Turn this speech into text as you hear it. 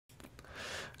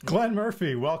Glenn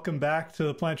Murphy, welcome back to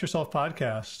the Plant Yourself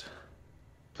podcast.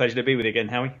 Pleasure to be with you again,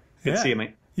 Howie. Good to see you,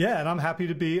 mate. Yeah, and I'm happy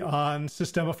to be on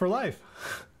Systema for Life.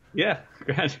 Yeah,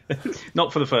 great.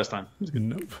 Not for the first time.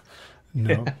 Nope.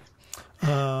 No.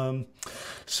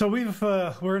 So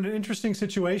we're in an interesting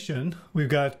situation. We've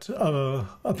got a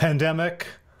pandemic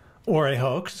or a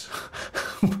hoax.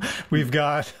 We've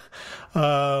got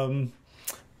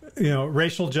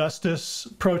racial justice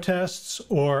protests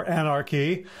or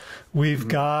anarchy. We've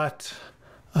got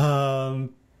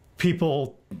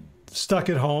people stuck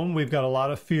at home. We've got a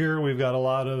lot of fear. We've got a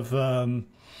lot of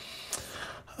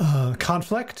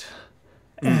conflict,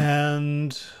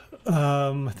 and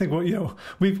I think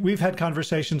we've had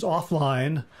conversations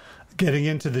offline, getting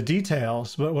into the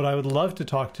details. But what I would love to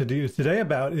talk to you today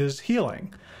about is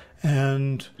healing,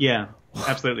 and yeah.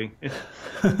 Absolutely.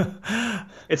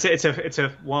 It's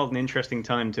a wild and interesting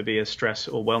time to be a stress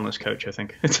or wellness coach, I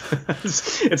think.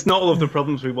 It's not all of the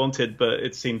problems we wanted, but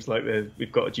it seems like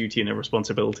we've got a duty and a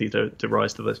responsibility to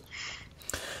rise to this.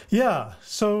 Yeah.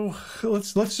 So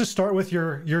let's just start with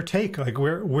your take. Like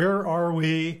where are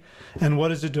we and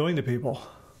what is it doing to people?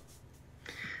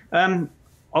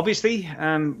 Obviously,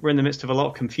 we're in the midst of a lot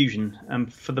of confusion.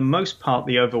 For the most part,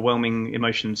 the overwhelming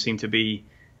emotions seem to be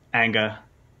anger,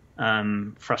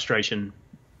 frustration,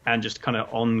 and just kind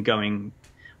of ongoing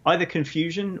either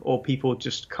confusion or people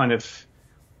just kind of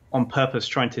on purpose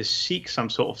trying to seek some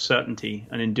sort of certainty,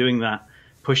 and in doing that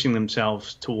pushing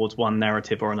themselves towards one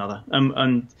narrative or another.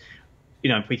 And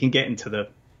if we can get into the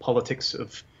politics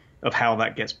of how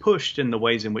that gets pushed and the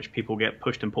ways in which people get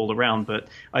pushed and pulled around. But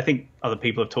I think other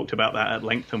people have talked about that at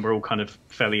length, and we're all kind of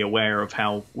fairly aware of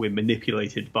how we're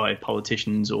manipulated by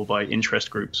politicians or by interest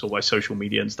groups or by social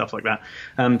media and stuff like that.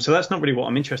 So that's not really what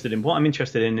I'm interested in. What I'm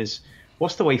interested in is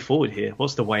what's the way forward here?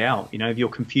 What's the way out? If you're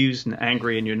confused and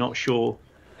angry and you're not sure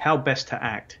how best to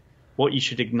act, what you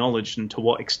should acknowledge and to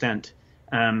what extent,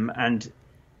 and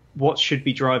what should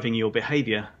be driving your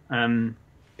behavior.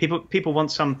 People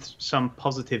want some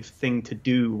positive thing to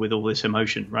do with all this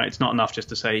emotion, right? It's not enough just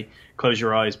to say, close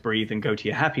your eyes, breathe, and go to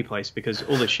your happy place, because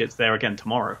all this shit's there again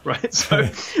tomorrow, right? So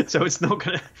it's not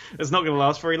gonna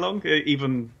last very long,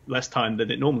 even less time than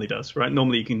it normally does, right?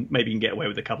 Normally you can get away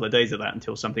with a couple of days of that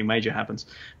until something major happens,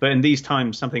 but in these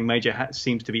times something major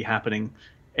seems to be happening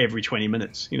every 20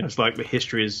 minutes. It's like the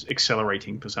history is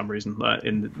accelerating for some reason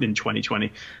in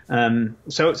 2020.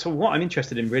 So what I'm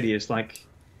interested in really is like,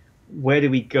 where do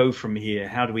we go from here?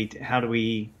 How do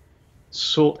we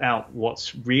sort out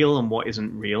what's real and what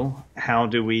isn't real? How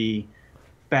do we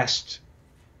best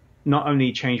not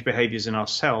only change behaviors in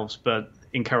ourselves, but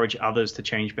encourage others to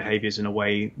change behaviors in a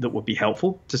way that would be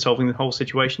helpful to solving the whole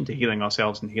situation, to healing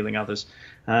ourselves and healing others?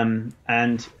 And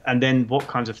then what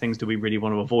kinds of things do we really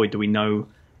want to avoid? Do we know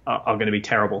are going to be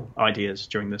terrible ideas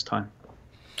during this time?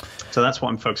 So that's what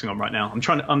I'm focusing on right now.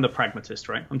 I'm the pragmatist,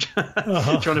 right? I'm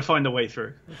trying to find a way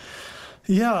through.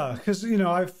 Yeah, because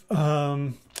I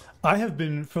have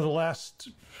been for the last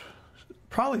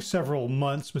probably several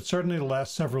months, but certainly the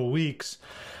last several weeks,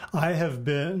 I have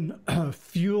been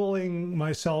fueling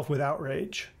myself with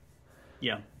outrage.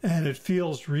 Yeah, and it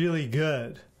feels really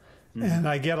good, and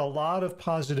I get a lot of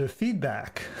positive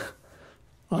feedback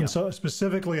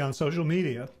specifically on social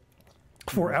media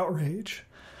for outrage.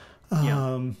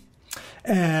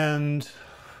 And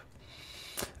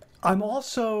I'm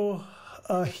also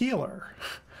a healer,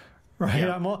 right?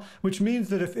 Yeah. Which means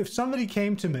that if somebody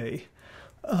came to me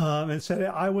and said,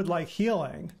 I would like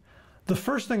healing, the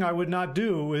first thing I would not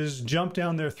do is jump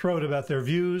down their throat about their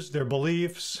views, their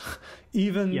beliefs,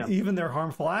 even their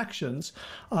harmful actions.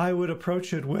 I would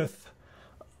approach it with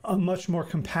a much more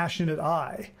compassionate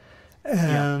eye.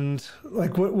 And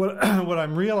like what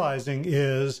I'm realizing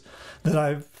is that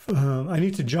I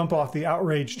need to jump off the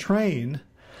outrage train,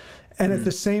 and at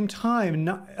the same time,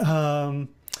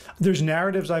 there's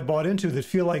narratives I bought into that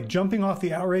feel like jumping off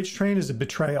the outrage train is a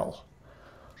betrayal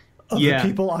of the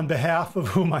people on behalf of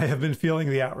whom I have been feeling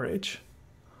the outrage.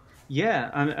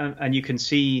 Yeah, and you can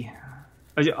see,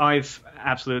 I've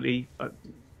absolutely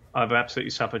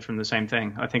suffered from the same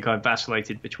thing. I think I've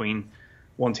vacillated between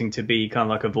wanting to be kind of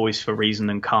like a voice for reason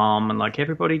and calm, and like,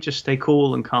 everybody just stay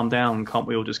cool and calm down, can't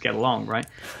we all just get along, right?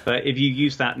 But if you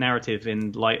use that narrative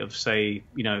in light of, say,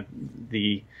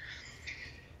 the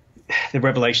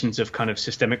revelations of kind of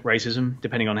systemic racism,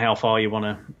 depending on how far you want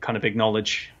to kind of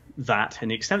acknowledge that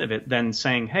and the extent of it, then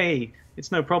saying, hey, it's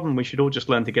no problem, we should all just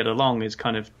learn to get along, is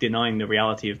kind of denying the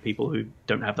reality of people who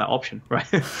don't have that option, right?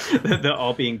 that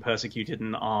are being persecuted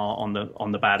and are on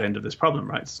the bad end of this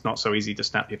problem, right? It's not so easy to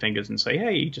snap your fingers and say,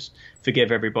 hey, just forgive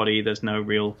everybody, there's no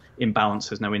real imbalance,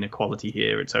 there's no inequality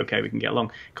here, it's okay, we can get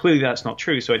along. Clearly that's not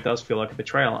true, so it does feel like a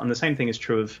betrayal. And the same thing is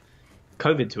true of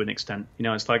COVID to an extent.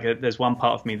 It's like there's one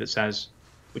part of me that says,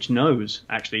 which knows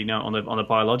actually, on a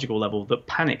biological level, that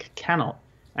panic cannot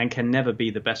and can never be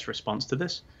the best response to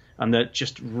this. And that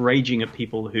just raging at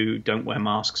people who don't wear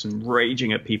masks and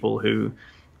raging at people who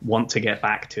want to get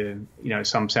back to,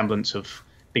 some semblance of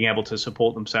being able to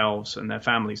support themselves and their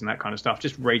families and that kind of stuff,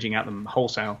 just raging at them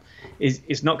wholesale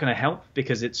is not going to help,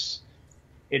 because it's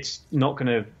not going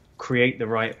to create the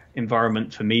right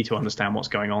environment for me to understand what's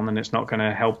going on, and it's not going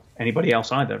to help anybody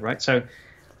else either, right? So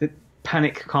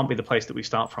panic can't be the place that we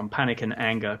start from. Panic and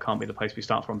anger can't be the place we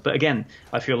start from. But again,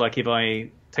 I feel like if I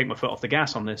take my foot off the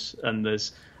gas on this, and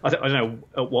I don't know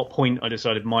at what point I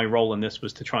decided my role in this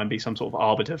was to try and be some sort of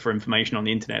arbiter for information on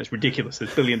the internet. It's ridiculous.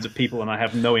 There's billions of people and I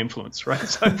have no influence, right?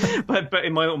 So, but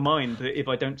in my own mind, if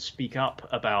I don't speak up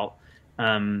about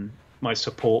my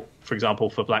support, for example,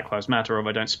 for Black Lives Matter, or if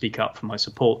I don't speak up for my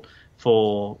support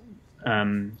for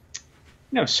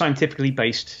scientifically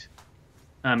based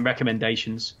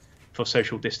recommendations for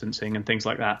social distancing and things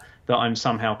like that, that I'm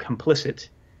somehow complicit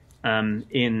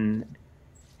in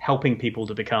helping people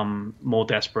to become more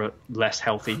desperate, less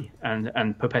healthy,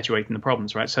 and perpetuating the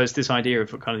problems, right? So it's this idea of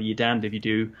kind of you're damned if you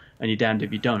do and you're damned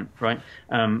if you don't, right?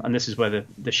 And this is where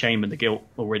the shame and the guilt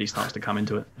already starts to come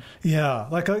into it. Yeah,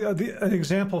 like an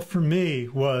example for me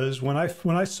was when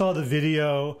I saw the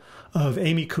video of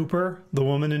Amy Cooper, the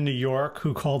woman in New York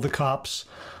who called the cops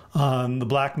on the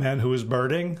black man who was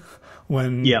birding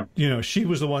when she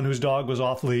was the one whose dog was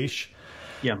off leash.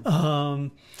 Yeah.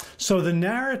 So the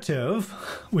narrative,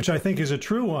 which I think is a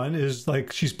true one, is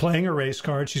like she's playing a race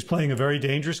card. She's playing a very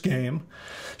dangerous game.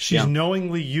 She's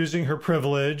knowingly using her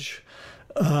privilege.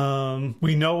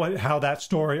 We know how that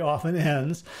story often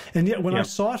ends. And yet when I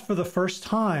saw it for the first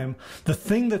time, the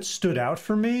thing that stood out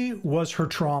for me was her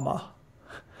trauma.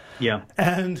 Yeah.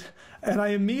 And I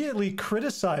immediately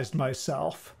criticized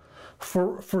myself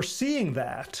for seeing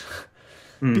that.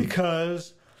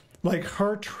 Because like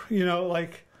her,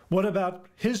 like what about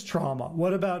his trauma?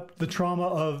 What about the trauma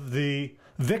of the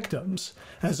victims?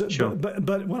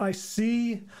 But when I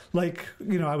see, like,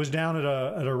 I was down at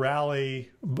a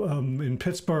rally in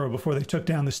Pittsburgh before they took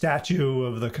down the statue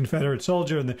of the Confederate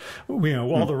soldier, and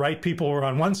all the right people were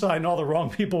on one side and all the wrong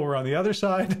people were on the other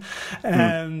side,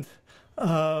 and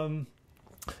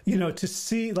to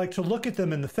see, like, to look at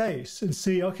them in the face and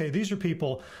see, okay, these are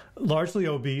people largely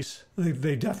obese.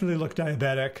 They definitely look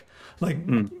diabetic, like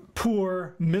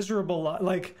poor, miserable.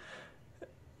 Like,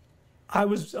 I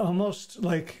was almost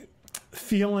like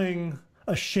feeling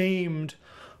ashamed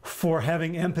for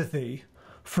having empathy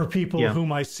for people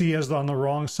whom I see as on the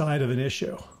wrong side of an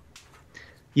issue.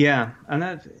 Yeah,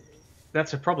 and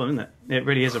that's a problem, isn't it? It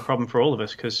really is a problem for all of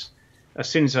us, because as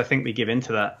soon as I think we give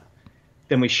into that,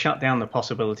 then we shut down the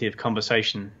possibility of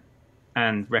conversation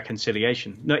and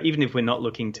reconciliation. No, even if we're not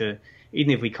looking to,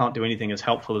 even if we can't do anything as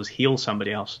helpful as heal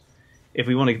somebody else, if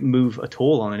we want to move at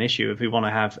all on an issue, if we want to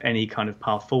have any kind of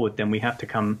path forward, then we have to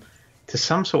come to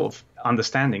some sort of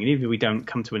understanding. And even if we don't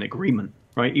come to an agreement,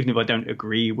 right? Even if I don't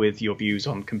agree with your views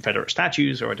on Confederate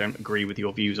statues, or I don't agree with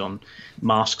your views on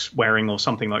masks wearing or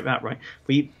something like that, right?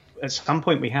 At some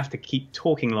point, we have to keep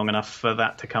talking long enough for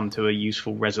that to come to a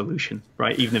useful resolution,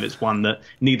 right? Even if it's one that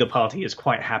neither party is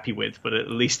quite happy with, but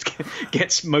at least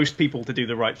gets most people to do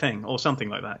the right thing, or something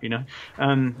like that,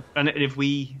 And if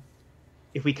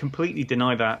we completely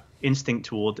deny that instinct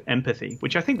toward empathy,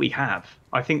 which I think we have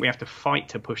to fight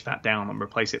to push that down and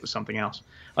replace it with something else.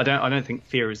 I don't think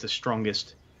fear is the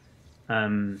strongest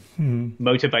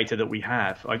motivator that we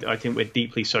have. I think we're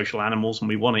deeply social animals, and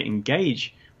we want to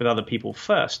engage with other people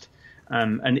first.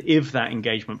 And if that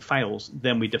engagement fails,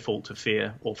 then we default to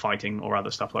fear or fighting or other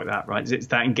stuff like that, right? It's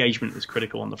that engagement is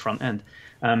critical on the front end.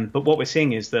 But what we're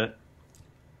seeing is that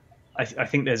I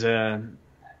think the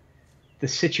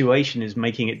situation is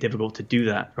making it difficult to do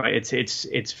that, right?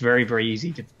 It's very, very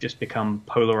easy to just become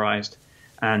polarized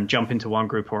and jump into one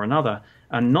group or another.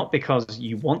 And not because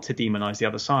you want to demonize the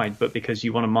other side, but because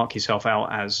you want to mark yourself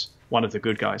out as one of the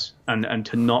good guys, and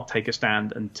to not take a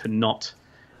stand, and to not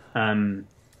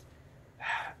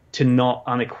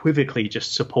unequivocally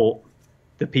just support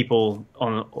the people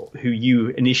who you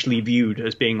initially viewed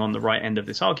as being on the right end of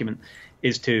this argument,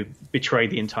 is to betray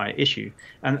the entire issue.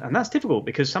 And that's difficult,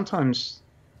 because sometimes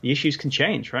the issues can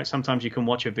change, right? Sometimes you can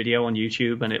watch a video on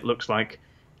YouTube and it looks like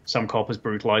some cop has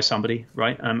brutalized somebody,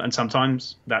 right? And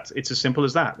sometimes it's as simple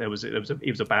as that. He was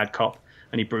a bad cop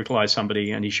and he brutalized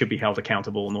somebody and he should be held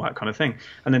accountable and all that kind of thing.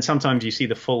 And then sometimes you see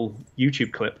the full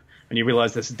YouTube clip and you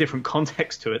realize there's a different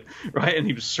context to it, right? And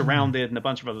he was surrounded and a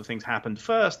bunch of other things happened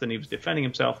first and he was defending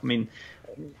himself. I mean,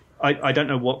 I don't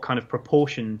know what kind of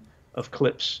proportion of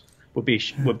clips would be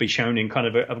shown in kind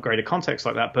of a greater context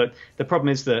like that. But the problem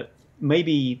is that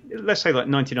maybe, let's say like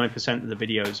 99% of the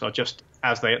videos are just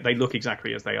as they look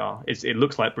exactly as they are. It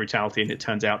looks like brutality and it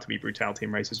turns out to be brutality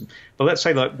and racism. But let's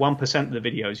say like 1% of the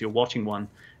videos, you're watching one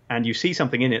and you see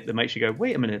something in it that makes you go,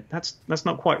 wait a minute, that's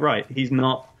not quite right. He's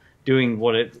not doing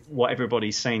what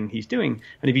everybody's saying he's doing.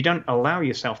 And if you don't allow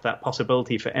yourself that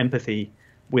possibility for empathy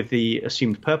with the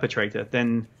assumed perpetrator,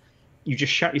 then you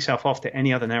just shut yourself off to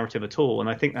any other narrative at all. And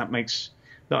I think that makes,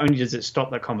 not only does it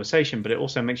stop that conversation, but it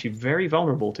also makes you very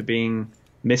vulnerable to being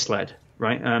misled,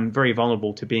 right? Very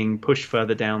vulnerable to being pushed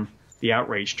further down the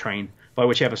outrage train by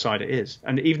whichever side it is.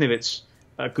 And even if it's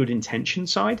a good intention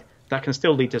side, that can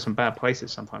still lead to some bad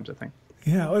places sometimes, I think.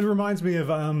 Yeah, it reminds me of,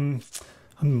 I'm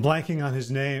blanking on his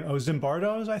name. Oh,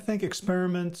 Zimbardo's, I think,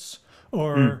 experiments,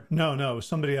 or no,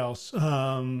 somebody else.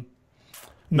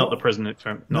 Not the prison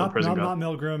experiment, not the prison guy. Not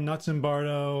Milgram, not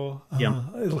Zimbardo.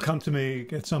 It'll come to me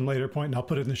at some later point, and I'll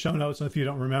put it in the show notes if you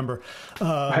don't remember.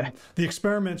 The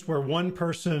experiments where one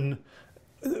person,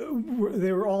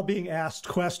 they were all being asked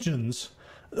questions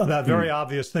about very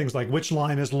obvious things like which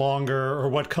line is longer or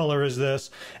what color is this,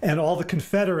 and all the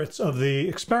confederates of the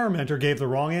experimenter gave the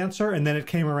wrong answer, and then it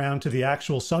came around to the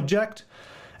actual subject.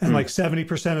 And like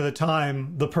 70% of the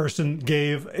time, the person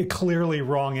gave a clearly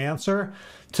wrong answer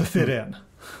to fit in.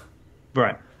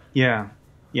 Right. Yeah.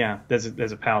 Yeah. There's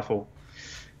a powerful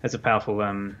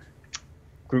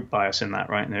group bias in that,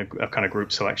 right? And a kind of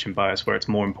group selection bias where it's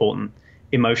more important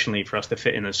emotionally for us to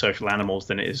fit in as social animals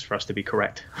than it is for us to be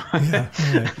correct.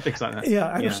 Things like that.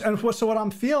 Yeah. And so what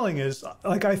I'm feeling is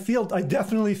like, I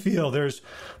definitely feel there's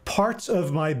parts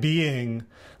of my being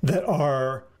that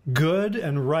are good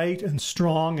and right and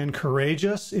strong and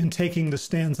courageous in taking the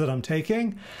stands that I'm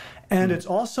taking. And it's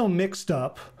also mixed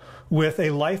up with a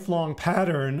lifelong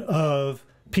pattern of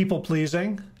people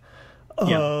pleasing,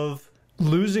 of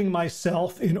losing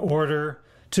myself in order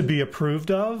to be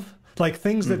approved of, like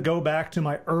things that go back to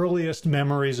my earliest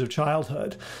memories of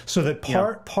childhood. So that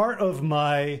part of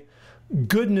my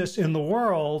goodness in the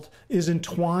world is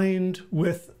entwined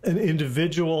with an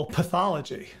individual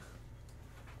pathology.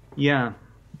 Yeah.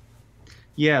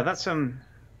 Yeah, that's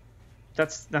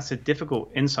a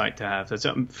difficult insight to have. That's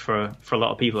for a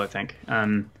lot of people, I think.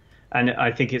 And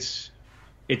I think it's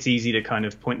easy to kind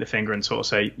of point the finger and sort of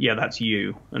say, yeah, that's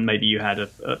you. And maybe you had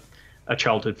a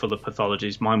childhood full of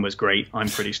pathologies. Mine was great. I'm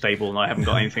pretty stable and I haven't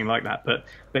got anything like that. But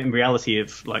in reality,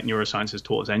 if like neuroscience has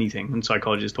taught us anything and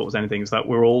psychology has taught us anything, is that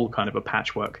we're all kind of a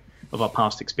patchwork of our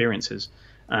past experiences,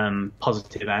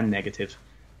 positive and negative.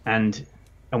 And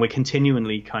we're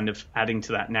continually kind of adding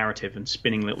to that narrative and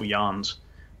spinning little yarns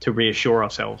to reassure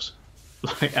ourselves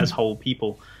like, as whole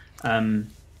people.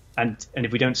 And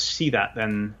if we don't see that,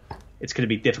 then it's going to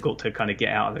be difficult to kind of get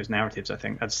out of those narratives. I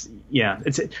think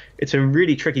it's a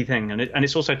really tricky thing, and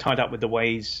it's also tied up with the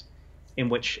ways in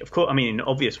which, of course, I mean, in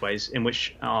obvious ways in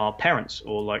which our parents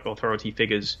or like authority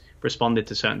figures responded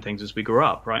to certain things as we grew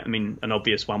up, right? I mean, an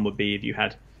obvious one would be if you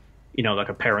had, you know, like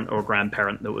a parent or a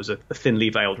grandparent that was a thinly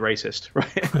veiled racist,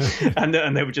 right?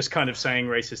 and they were just kind of saying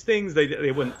racist things.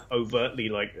 They weren't overtly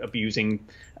like abusing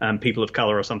people of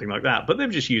color or something like that, but they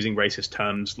were just using racist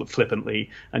terms flippantly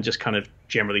and just kind of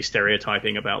generally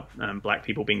stereotyping about black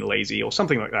people being lazy or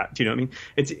something like that. Do you know what I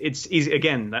mean? It's easy,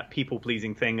 again, that people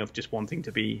pleasing thing of just wanting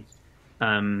to be,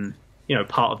 you know,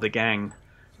 part of the gang.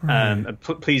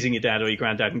 Pleasing your dad or your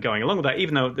granddad and going along with that,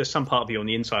 even though there's some part of you on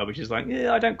the inside which is like,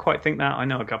 yeah, I don't quite think that. I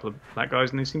know a couple of black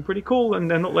guys and they seem pretty cool and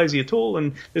they're not lazy at all,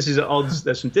 and this is at odds,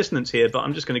 there's some dissonance here, but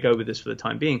I'm just going to go with this for the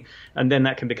time being. And then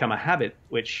that can become a habit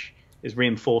which is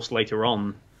reinforced later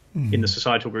on in the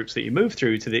societal groups that you move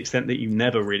through, to the extent that you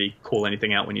never really call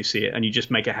anything out when you see it, and you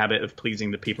just make a habit of pleasing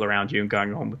the people around you and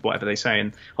going on with whatever they say.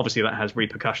 And obviously that has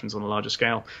repercussions on a larger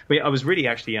scale. I mean, I was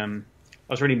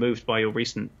really moved by your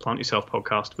recent Plant Yourself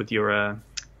podcast with your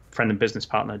friend and business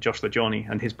partner, Josh LaJourney,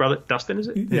 and his brother, Dustin, is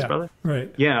it? His brother?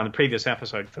 Right. Yeah, on the previous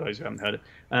episode, for those who haven't heard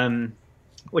it,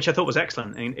 which I thought was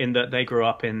excellent in that they grew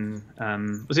up in,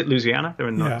 was it Louisiana? They're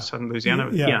in southern Louisiana.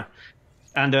 Yeah.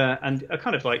 And a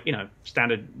kind of like, you know,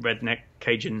 standard redneck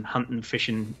Cajun hunting,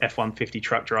 fishing, F-150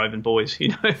 truck driving boys, you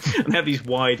know, and they have these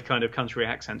wide kind of country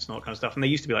accents and all that kind of stuff. And they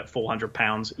used to be like 400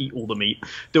 pounds, eat all the meat,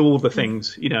 do all the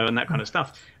things, you know, and that kind of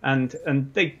stuff. And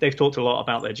they've talked a lot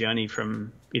about their journey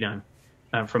from, you know,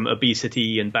 from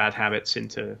obesity and bad habits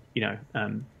into,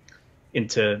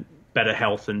 into better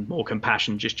health and more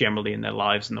compassion just generally in their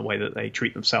lives and the way that they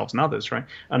treat themselves and others, right?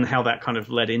 And how that kind of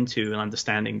led into an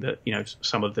understanding that,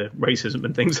 some of the racism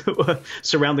and things that were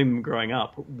surrounding them growing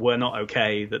up were not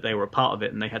okay, that they were a part of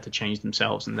it and they had to change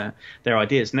themselves and their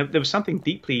ideas. And there was something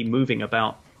deeply moving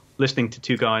about listening to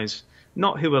two guys,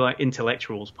 not who were like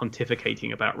intellectuals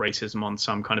pontificating about racism on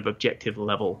some kind of objective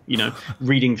level,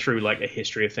 reading through like a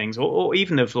history of things, or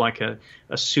even of like a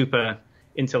super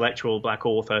intellectual black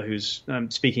author who's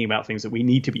speaking about things that we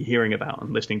need to be hearing about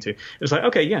and listening to. It was like,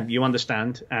 okay, yeah, you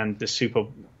understand. And the super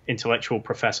intellectual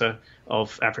professor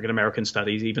of African-American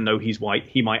studies, even though he's white,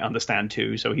 he might understand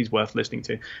too. So he's worth listening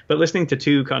to. But listening to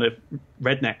two kind of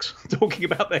rednecks talking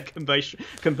about their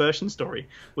conversion story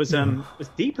was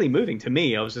deeply moving to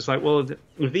me. I was just like, well,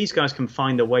 if these guys can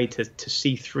find a way to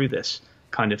see through this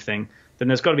kind of thing, then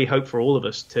there's got to be hope for all of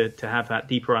us to have that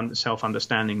deeper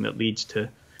self-understanding that leads to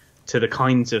the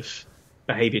kinds of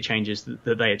behavior changes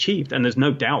that they achieved. And there's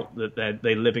no doubt that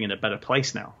they're living in a better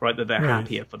place now, right? That they're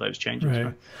happier for those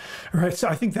changes. Right. So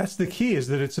I think that's the key, is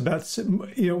that it's about,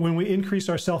 when we increase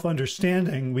our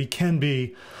self-understanding, we can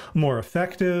be more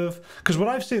effective. Because what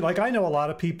I've seen, like I know a lot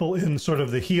of people in sort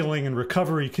of the healing and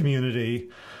recovery community,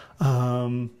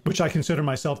 which I consider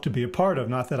myself to be a part of,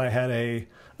 not that I had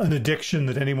an addiction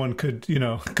that anyone could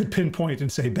pinpoint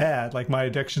and say bad. Like my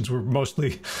addictions were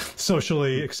mostly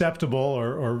socially acceptable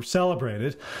or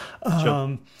celebrated.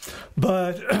 Sure.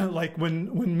 But like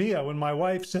when my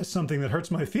wife says something that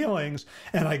hurts my feelings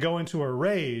and I go into a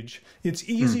rage, it's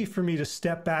easy for me to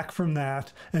step back from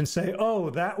that and say,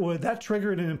 oh, that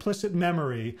triggered an implicit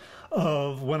memory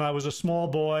of when I was a small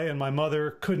boy and my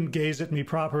mother couldn't gaze at me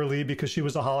properly because she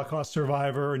was a Holocaust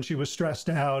survivor and she was stressed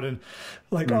out, and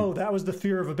like, oh, that was the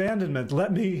fear of abandonment.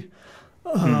 Let me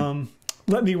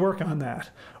work on that.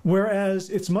 Whereas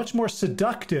it's much more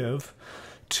seductive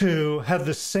to have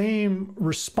the same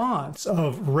response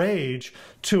of rage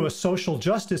to a social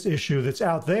justice issue that's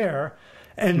out there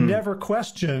and never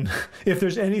question if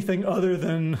there's anything other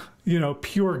than,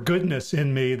 pure goodness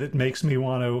in me that makes me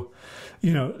want to,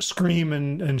 scream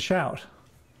and shout.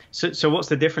 So what's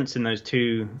the difference in those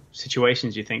two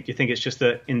situations, you think? Do you think it's just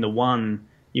that in the one,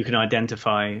 you can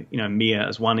identify, Mia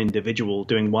as one individual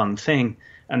doing one thing,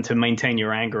 and to maintain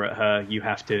your anger at her, you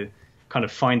have to kind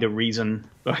of find a reason,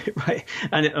 right?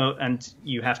 And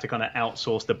you have to kind of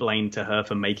outsource the blame to her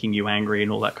for making you angry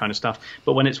and all that kind of stuff.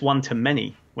 But when it's one to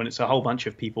many, when it's a whole bunch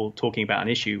of people talking about an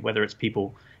issue, whether it's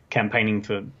people campaigning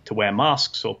to wear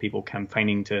masks or people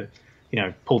campaigning to,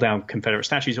 pull down Confederate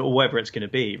statues or whatever it's going to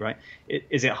be, right?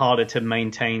 Is it harder to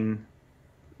maintain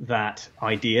that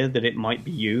idea that it might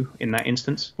be you in that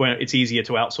instance, where it's easier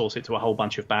to outsource it to a whole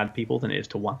bunch of bad people than it is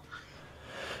to one?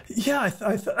 Yeah,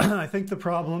 I think the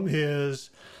problem is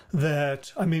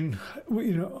that, I'm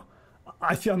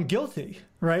guilty,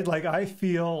 right? Like I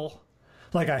feel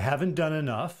like I haven't done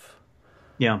enough.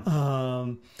 Yeah.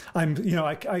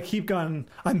 I keep going.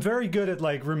 I'm very good at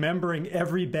like remembering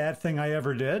every bad thing I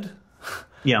ever did.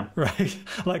 Yeah. Right.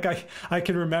 Like I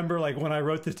can remember like when I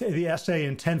wrote the essay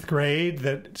in 10th grade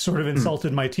that sort of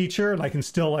insulted my teacher, and I can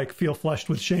still like feel flushed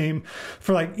with shame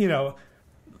for like,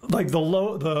 like the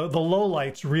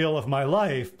lowlights reel of my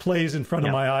life plays in front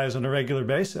of my eyes on a regular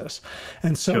basis.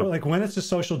 And so like when it's a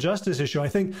social justice issue, I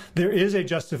think there is a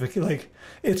justification. Like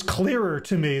it's clearer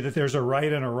to me that there's a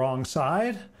right and a wrong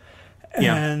side.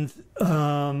 And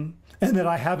that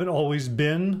I haven't always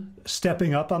been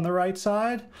stepping up on the right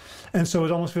side. And so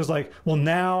it almost feels like, well,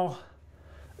 now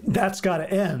that's got to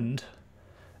end.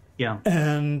 Yeah.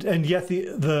 And yet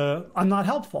I'm not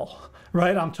helpful,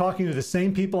 right? I'm talking to the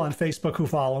same people on Facebook who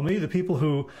follow me, the people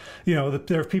who,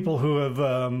 there are people who have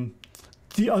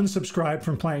unsubscribed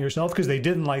from Plant Yourself because they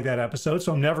didn't like that episode,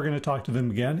 so I'm never going to talk to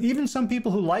them again. Even some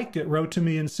people who liked it wrote to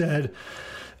me and said,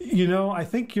 I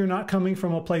think you're not coming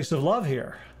from a place of love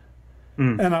here.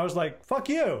 And I was like, fuck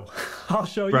you. I'll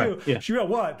show you. Yeah. She wrote,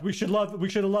 what? We should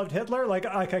have loved Hitler? Like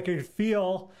I could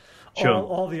feel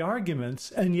all the arguments.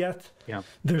 And yet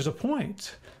there's a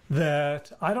point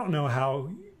that I don't know how,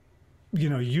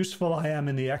 useful I am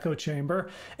in the echo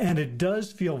chamber. And it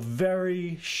does feel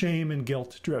very shame and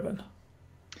guilt driven.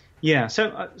 Yeah.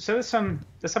 So let's have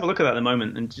a look at that at the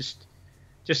moment and just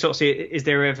sort of see, is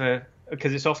there ever,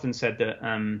 because it's often said that,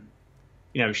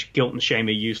 guilt and shame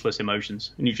are useless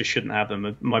emotions and you just shouldn't have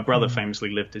them. My brother famously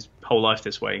lived his whole life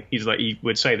this way. He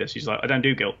would say this. He's like, I don't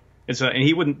do guilt. And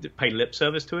he wouldn't pay lip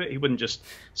service to it. He wouldn't just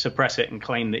suppress it and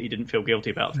claim that he didn't feel guilty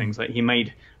about things. Like, he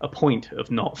made a point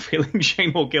of not feeling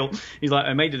shame or guilt. He's like,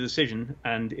 I made a decision,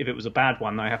 and if it was a bad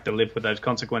one, I have to live with those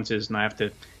consequences, and I have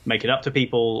to make it up to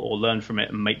people or learn from it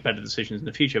and make better decisions in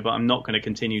the future. But I'm not going to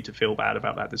continue to feel bad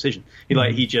about that decision.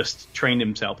 He just trained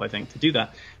himself, I think, to do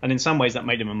that. And in some ways, that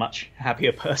made him a much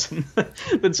happier person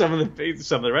than some of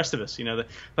the rest of us.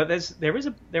 But there is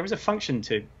a function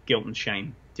to guilt and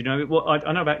shame. Do you know what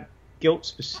I know about guilt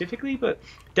specifically, but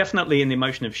definitely in the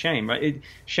emotion of shame, right?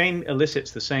 Shame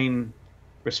elicits the same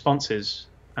responses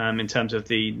in terms of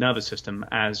the nervous system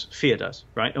as fear does,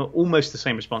 right? Almost the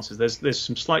same responses. There's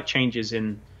some slight changes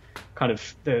in kind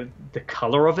of the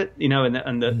color of it,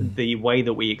 and the way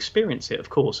that we experience it, of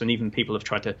course. And even people have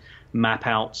tried to map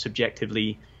out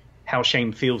subjectively how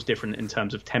shame feels different in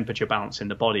terms of temperature balance in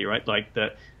the body, right? Like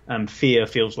that. Fear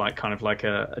feels like kind of like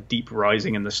a deep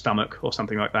rising in the stomach or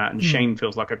something like that, and shame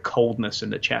feels like a coldness in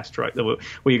the chest, right? Where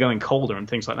you're going colder and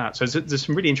things like that. So there's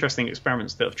some really interesting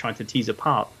experiments that have tried to tease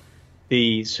apart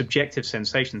the subjective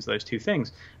sensations of those two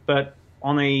things. But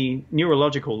on a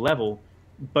neurological level,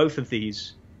 both of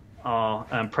these are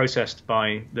processed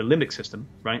by the limbic system,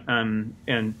 right? And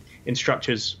in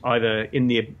structures either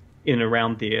in and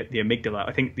around the amygdala.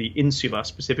 I think the insula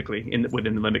specifically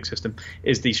within the limbic system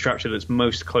is the structure that's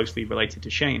most closely related to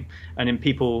shame. And in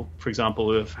people, for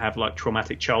example, who have like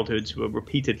traumatic childhoods, who are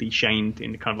repeatedly shamed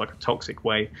in kind of like a toxic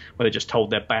way, where they're just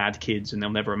told they're bad kids and they'll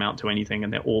never amount to anything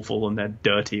and they're awful and they're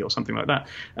dirty or something like that.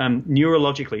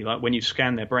 Neurologically, like when you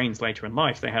scan their brains later in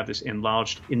life, they have this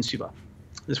enlarged insula,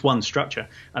 this one structure.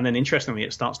 And then interestingly,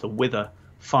 it starts to wither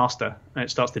faster, and it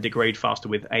starts to degrade faster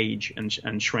with age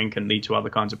and shrink and lead to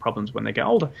other kinds of problems when they get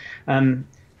older.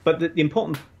 But the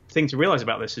important thing to realize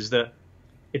about this is that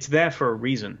it's there for a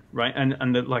reason, right?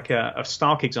 And like a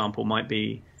stark example might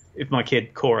be if my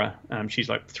kid Cora, she's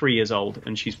like 3 years old,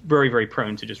 and she's very, very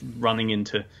prone to just running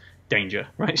into danger,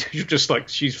 right?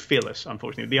 She's fearless,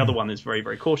 unfortunately. The other one is very,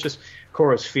 very cautious.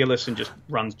 Cora's fearless and just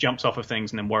jumps off of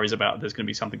things and then worries about there's going to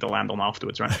be something to land on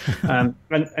afterwards, right?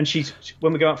 And she's,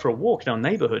 when we go out for a walk in our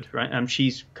neighborhood, right,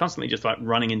 she's constantly just like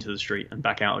running into the street and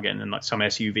back out again, and like some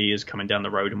SUV is coming down the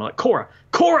road and we're like,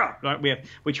 Cora, right?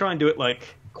 We try and do it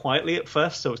like quietly at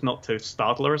first so as not to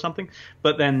startle her or something,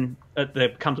 but then there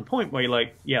comes a point where you're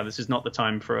like, yeah, this is not the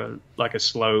time for a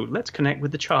slow, let's connect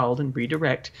with the child and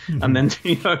redirect. And then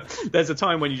there's a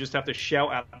time when you just have to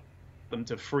shout at them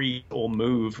to free or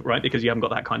move, right? Because you haven't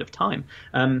got that kind of time.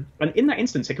 And in that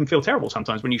instance, it can feel terrible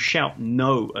sometimes when you shout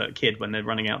no at a kid when they're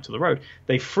running out to the road.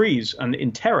 They freeze, and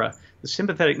in terror, the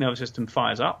sympathetic nervous system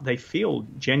fires up. They feel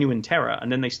genuine terror,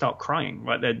 and then they start crying,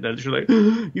 right? They're literally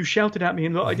like, you shouted at me,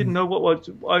 and I didn't know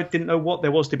what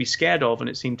there was to be scared of, and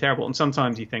it seemed terrible. And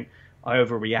sometimes you think, I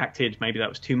overreacted, maybe that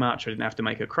was too much, I didn't have to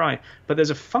make her cry. But there's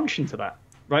a function to that,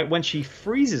 right? When she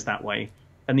freezes that way,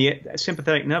 and the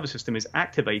sympathetic nervous system is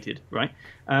activated, right?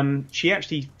 She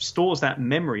actually stores that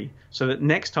memory so that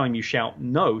next time you shout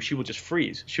no, she will just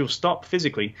freeze. She'll stop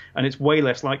physically, and it's way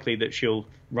less likely that she'll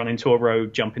run into a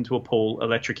road, jump into a pool,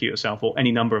 electrocute herself, or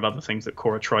any number of other things that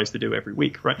Cora tries to do every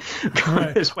week, right?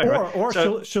 Right.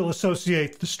 Or she'll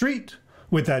associate the street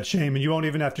with that shame, and you won't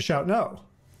even have to shout no.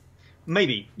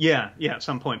 Maybe, yeah, at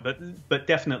some point, but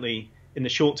definitely in the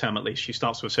short term, at least, she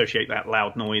starts to associate that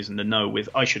loud noise and the no with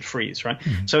I should freeze, right?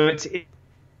 So it's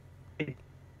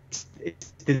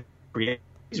the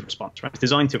response, right? It's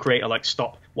designed to create a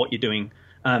stop what you're doing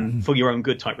for your own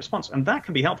good type response, and that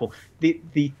can be helpful.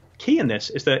 The key in this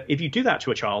is that if you do that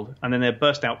to a child and then they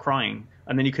burst out crying,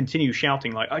 and then you continue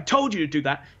shouting like, I told you to do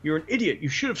that, you're an idiot, you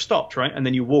should have stopped, right? And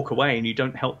then you walk away and you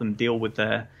don't help them deal with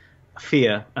their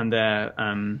fear and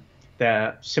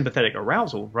their sympathetic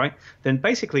arousal, right? Then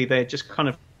basically they're just kind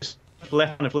of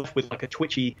left with like a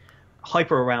twitchy,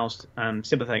 hyper-aroused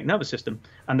sympathetic nervous system,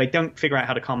 and they don't figure out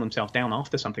how to calm themselves down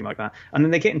after something like that. And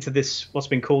then they get into this, what's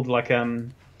been called like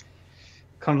kind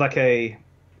of like a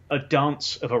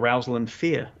dance of arousal and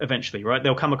fear eventually, right?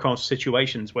 They'll come across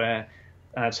situations where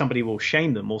somebody will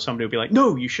shame them, or somebody will be like,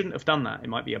 no, you shouldn't have done that. It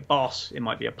might be a boss, it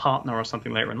might be a partner or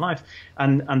something later in life.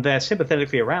 And they're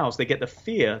sympathetically aroused. They get the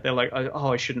fear. They're like,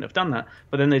 oh, I shouldn't have done that.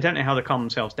 But then they don't know how to calm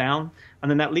themselves down. And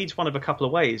then that leads one of a couple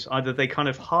of ways. Either they kind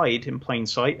of hide in plain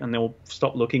sight and they'll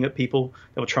stop looking at people.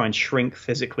 They'll try and shrink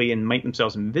physically and make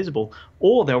themselves invisible.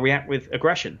 Or they'll react with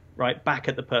aggression, right, back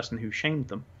at the person who shamed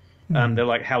them. They're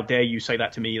like, how dare you say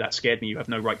that to me? That scared me. You have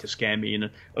no right to scare me and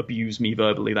abuse me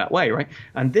verbally that way, right?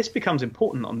 And this becomes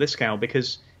important on this scale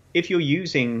because if you're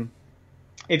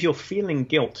feeling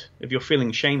guilt, if you're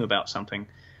feeling shame about something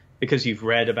because you've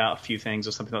read about a few things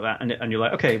or something like that, and you're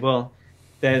like, okay, well,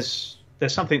 there's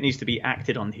something that needs to be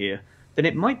acted on here. then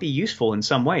it might be useful in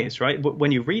some ways, right?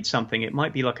 When you read something, it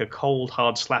might be like a cold,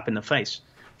 hard slap in the face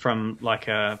from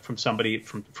somebody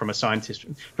from a scientist.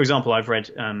 For example, I've read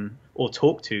or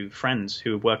talked to friends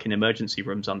who work in emergency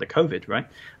rooms under COVID, right?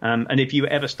 And if you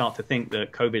ever start to think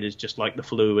that COVID is just like the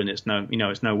flu and it's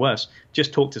no worse,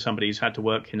 just talk to somebody who's had to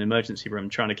work in an emergency room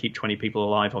trying to keep 20 people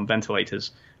alive on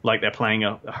ventilators, like they're playing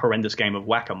a horrendous game of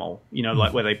whack-a-mole,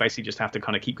 like where they basically just have to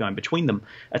kind of keep going between them,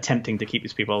 attempting to keep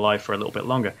these people alive for a little bit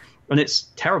longer. And it's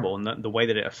terrible in the way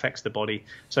that it affects the body.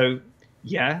 So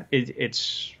yeah,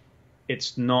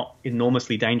 it's not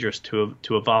enormously dangerous to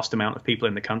a vast amount of people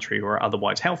in the country who are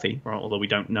otherwise healthy, although we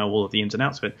don't know all of the ins and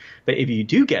outs of it. But if you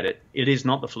do get it, it is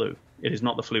not the flu. It is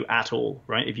not the flu at all,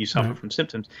 right? If you suffer from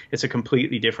symptoms, it's a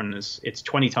completely different, it's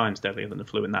 20 times deadlier than the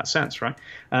flu in that sense, right?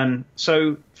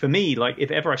 So for me, like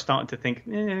if ever I started to think,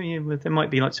 there might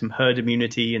be like some herd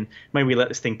immunity and maybe we let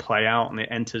this thing play out and it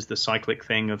enters the cyclic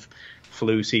thing of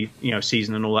flu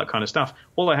season and all that kind of stuff,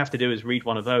 all I have to do is read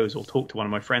one of those or talk to one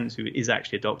of my friends who is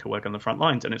actually a doctor working on the front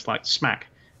lines, and it's like smack.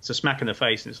 It's a smack in the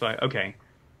face, and it's like, okay,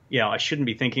 yeah, I shouldn't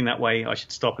be thinking that way. I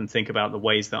should stop and think about the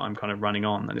ways that I'm kind of running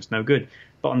on, and it's no good.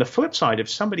 But on the flip side, if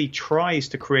somebody tries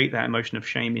to create that emotion of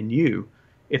shame in you,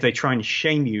 if they try and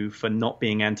shame you for not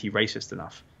being anti-racist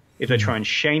enough, if they try and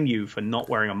shame you for not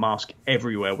wearing a mask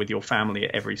everywhere with your family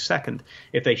at every second,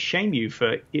 if they shame you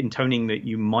for intoning that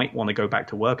you might want to go back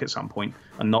to work at some point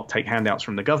and not take handouts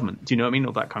from the government, do you know what I mean,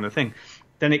 or that kind of thing,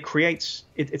 then it creates,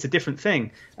 it's a different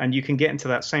thing. And you can get into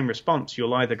that same response.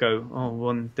 You'll either go, oh,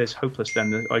 well, there's hopeless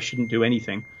then, I shouldn't do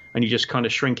anything. And you just kind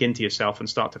of shrink into yourself and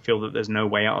start to feel that there's no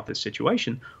way out of this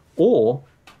situation. Or,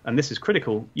 and this is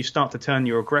critical, you start to turn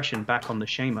your aggression back on the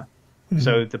shamer.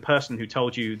 So the person who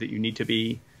told you that you need to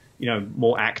be,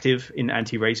 more active in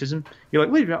anti-racism, you're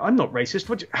like, wait a minute, I'm not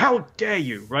racist. How dare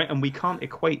you, right? And we can't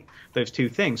equate those two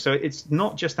things. So it's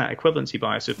not just that equivalency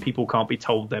bias of people can't be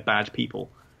told they're bad people.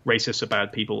 Racists are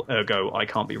bad people, ergo I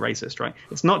can't be racist, right?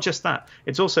 It's not just that.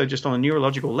 It's also just on a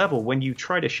neurological level. When you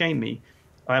try to shame me,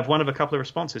 I have one of a couple of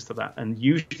responses to that. And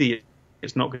usually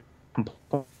it's not going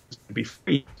to be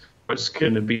free. It's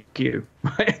going to be you,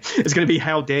 right? It's going to be,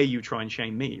 how dare you try and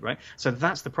shame me, right? So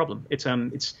that's the problem. It's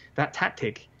that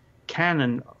tactic can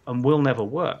and will never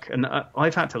work. And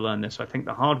I've had to learn this, I think,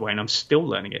 the hard way, and I'm still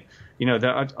learning it.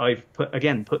 That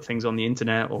I've put things on the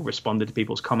internet or responded to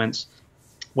people's comments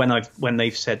when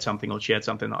they've said something or shared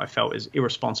something that I felt is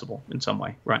irresponsible in some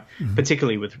way, right?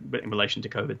 Particularly in relation to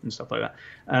COVID and stuff like that.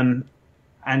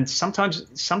 And sometimes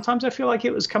I feel like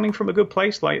it was coming from a good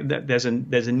place, like there's a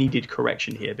needed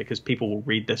correction here because people will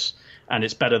read this, and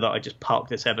it's better that I just park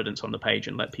this evidence on the page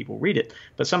and let people read it.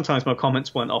 But sometimes my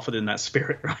comments weren't offered in that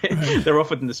spirit, right? They're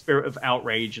offered in the spirit of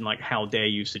outrage and like, how dare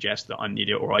you suggest that I'm an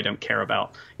idiot, or I don't care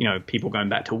about people going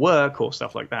back to work or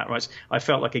stuff like that, right? I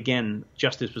felt like, again,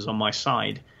 justice was on my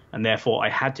side, and therefore I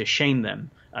had to shame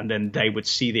them, and then they would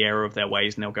see the error of their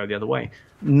ways and they'll go the other way.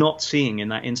 Not seeing in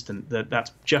that instant that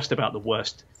that's just about the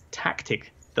worst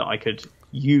tactic that I could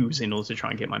use in order to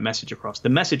try and get my message across. The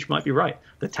message might be right.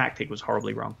 The tactic was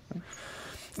horribly wrong.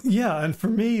 Yeah, and for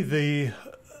me, the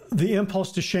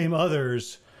impulse to shame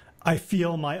others, I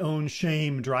feel my own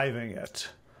shame driving it.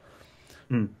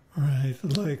 Right,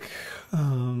 like,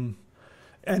 and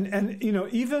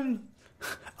even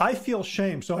I feel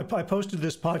shame. So I posted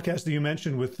this podcast that you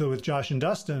mentioned with Josh and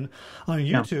Dustin on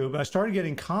YouTube. I started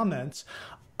getting comments.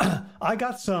 I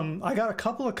got a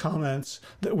couple of comments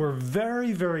that were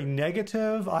very, very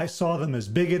negative. I saw them as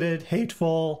bigoted,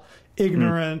 hateful,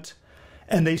 ignorant,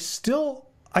 and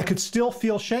I could still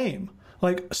feel shame.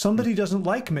 Like, somebody doesn't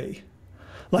like me.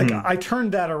 Like, I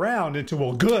turned that around into,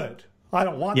 well, good. I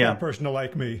don't want that person to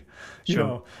like me, you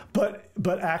know.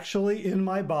 But actually, in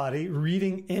my body,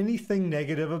 reading anything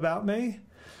negative about me,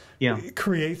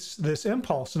 creates this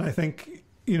impulse. And I think,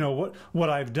 what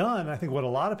I've done, I think what a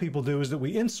lot of people do is that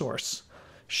we insource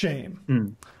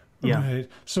shame. Right?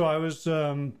 So I was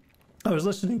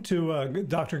listening to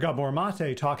Dr. Gabor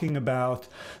Mate talking about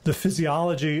the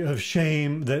physiology of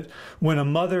shame, that when a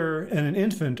mother and an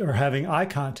infant are having eye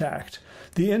contact,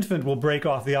 the infant will break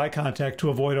off the eye contact to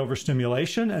avoid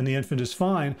overstimulation, and the infant is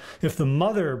fine. If the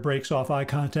mother breaks off eye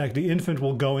contact, the infant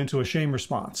will go into a shame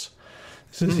response.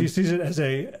 So he sees it as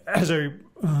a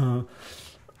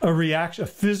reaction, a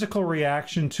physical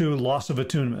reaction to loss of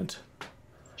attunement.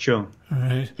 Sure.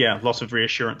 Right. Yeah, loss of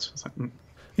reassurance. It's like,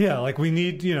 yeah, like we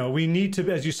need to,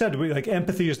 as you said, like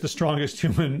empathy is the strongest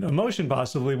human emotion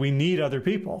possibly. We need other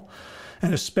people.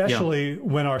 And especially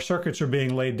when our circuits are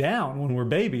being laid down, when we're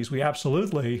babies, we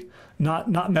absolutely,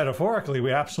 not metaphorically,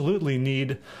 we absolutely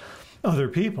need other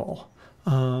people.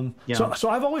 So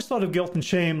I've always thought of guilt and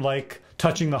shame like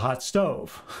touching the hot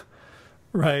stove.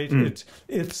 right?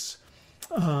 It's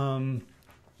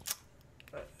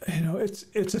you know,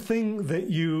 it's a thing that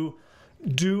you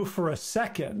do for a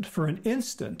second, for an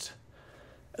instant,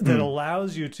 that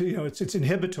allows you to, you know, it's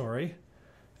inhibitory.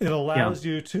 It allows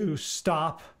you to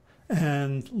stop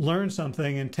and learn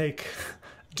something and take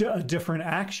a different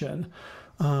action.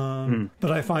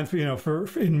 But I find, you know, for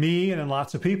in me and in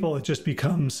lots of people, it just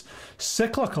becomes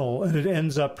cyclical, and it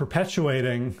ends up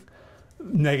perpetuating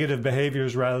negative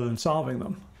behaviors rather than solving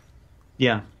them.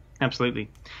 Yeah, absolutely.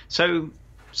 So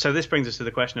this brings us to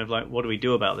the question of, like, what do we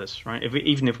do about this, right?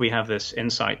 Even if we have this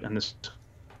insight and this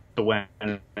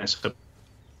awareness of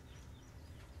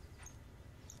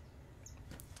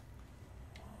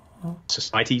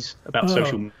societies, about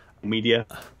social media.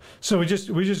 So we just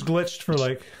glitched for,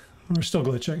 like, we're still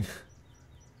glitching.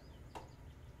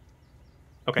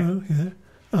 Okay.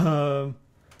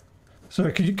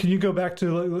 So can you go back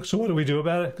to, like, so what do we do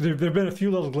about it? There've been a few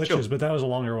little glitches, sure, but that was a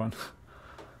longer one.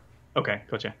 Okay,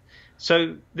 gotcha.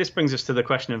 So this brings us to the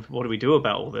question of, what do we do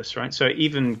about all this, right? So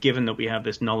even given that we have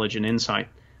this knowledge and insight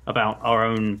about our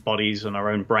own bodies and our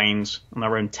own brains and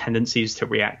our own tendencies to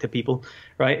react to people,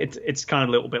 right? It's kind of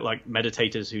a little bit like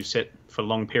meditators who sit for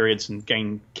long periods and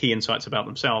gain key insights about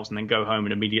themselves and then go home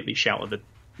and immediately shout at the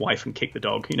wife and kick the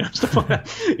dog, you know, stuff like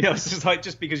that. You know, it's just like,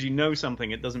 just because you know something,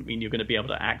 it doesn't mean you're going to be able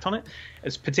to act on it.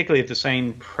 It's particularly if the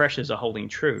same pressures are holding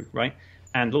true, right?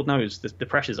 And Lord knows the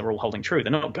pressures are all holding true.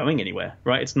 They're not going anywhere,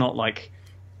 right? It's not like,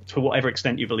 to whatever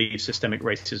extent you believe systemic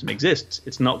racism exists,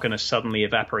 it's not going to suddenly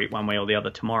evaporate one way or the other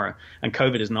tomorrow. And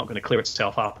COVID is not going to clear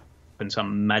itself up in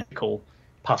some magical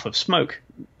puff of smoke,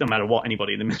 no matter what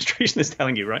anybody in the administration is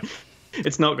telling you, right?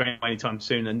 It's not going anytime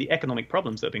soon. And the economic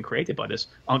problems that have been created by this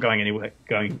aren't going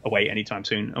away anytime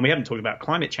soon. And we haven't talked about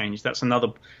climate change. That's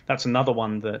another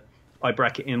one that I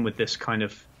bracket in with this kind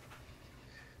of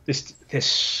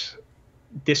this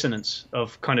dissonance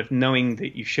of kind of knowing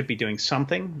that you should be doing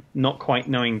something, not quite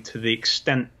knowing to the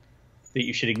extent that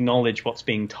you should acknowledge what's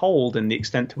being told and the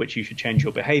extent to which you should change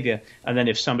your behavior. And then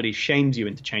if somebody shames you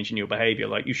into changing your behavior,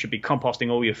 like, you should be composting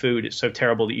all your food, it's so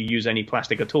terrible that you use any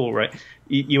plastic at all, right?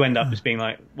 You end up just being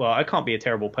like, well, I can't be a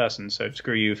terrible person, so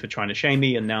screw you for trying to shame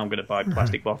me, and now I'm going to buy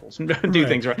plastic bottles and do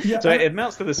things, right? Yeah, so it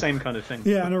amounts to the same kind of thing.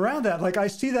 Yeah, and around that, like, I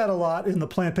see that a lot in the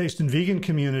plant-based and vegan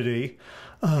community,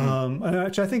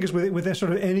 which I think is within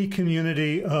sort of any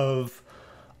community of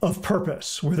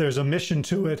purpose, where there's a mission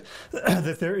to it,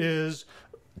 that there is,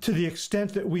 to the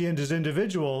extent that we as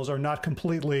individuals are not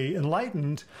completely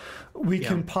enlightened, we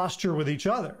can posture with each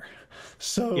other.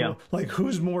 So, like,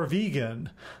 who's more vegan?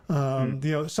 You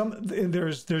know,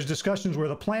 there's discussions where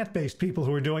the plant-based people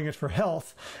who are doing it for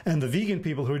health and the vegan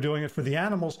people who are doing it for the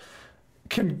animals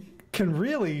can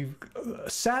really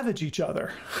savage each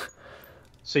other.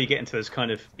 So you get into this kind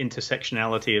of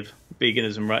intersectionality of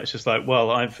veganism, right? It's just like,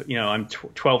 well, I'm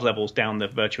 12 levels down the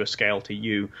virtuous scale to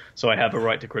you, so I have a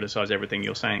right to criticize everything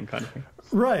you're saying, kind of thing.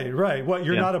 Right, right. What,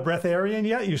 you're not a breatharian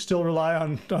yet? You still rely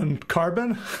on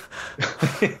carbon?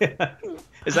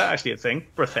 Is that actually a thing?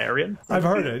 Breatharian? I've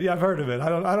heard it. Yeah, I've heard of it. I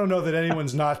don't know that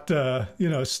anyone's not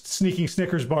sneaking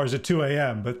Snickers bars at 2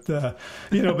 a.m. But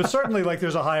but certainly, like,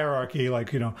 there's a hierarchy,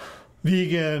 like,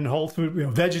 vegan, whole food,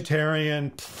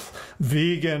 vegetarian,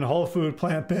 vegan, whole food,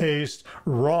 plant-based,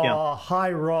 raw,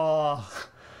 high raw.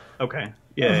 Okay.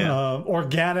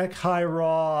 Organic, high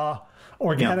raw,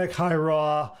 high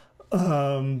raw,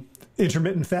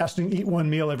 intermittent fasting, eat one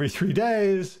meal every 3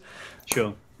 days.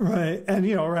 Sure. Right. And,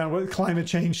 around with climate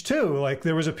change too, like,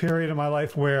 there was a period in my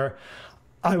life where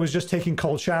I was just taking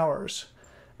cold showers.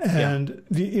 And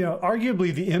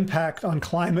arguably the impact on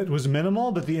climate was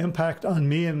minimal, but the impact on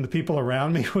me and the people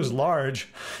around me was large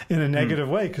in a negative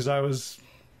way, because I was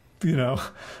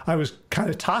kind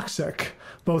of toxic,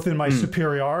 both in my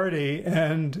superiority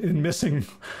and in missing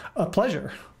a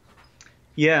pleasure.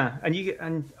 Yeah,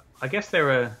 and I guess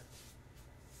there are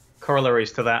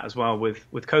corollaries to that as well with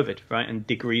COVID, right? And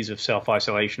degrees of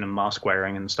self-isolation and mask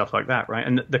wearing and stuff like that, right?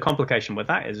 And the complication with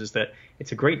that is that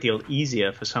it's a great deal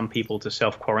easier for some people to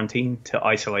self-quarantine, to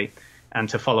isolate, and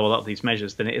to follow a lot of these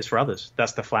measures than it is for others.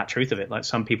 That's the flat truth of it. Like,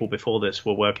 some people before this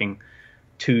were working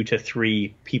 2 to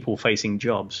 3 people-facing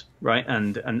jobs, right?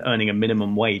 And earning a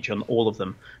minimum wage on all of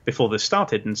them before this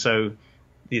started. And so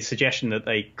the suggestion that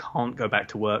they can't go back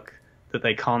to work, that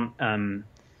they can't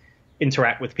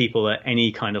interact with people at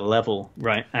any kind of level,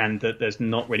 right? And that there's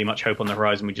not really much hope on the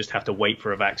horizon. We just have to wait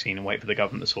for a vaccine and wait for the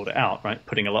government to sort it out, right?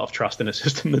 Putting a lot of trust in a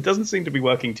system that doesn't seem to be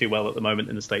working too well at the moment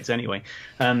in the States anyway.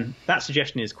 That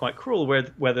suggestion is quite cruel,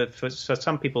 whether for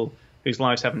some people whose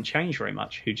lives haven't changed very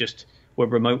much, who just were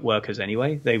remote workers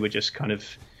anyway, they were just kind of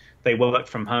they work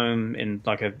from home in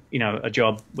like a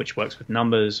job which works with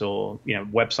numbers or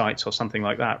websites or something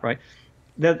like that, right?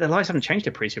 Their lives haven't changed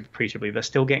appreciably. They're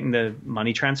still getting the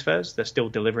money transfers. They're still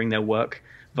delivering their work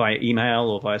via email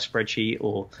or via spreadsheet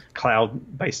or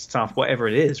cloud-based stuff, whatever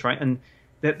it is, right? And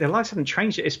their lives haven't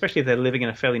changed, especially if they're living in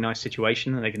a fairly nice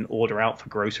situation and they can order out for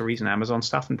groceries and Amazon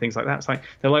stuff and things like that. It's like,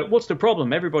 they're like, what's the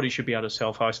problem? Everybody should be able to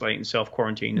self-isolate and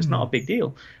self-quarantine. It's not a big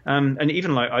deal. And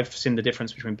even like I've seen the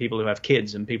difference between people who have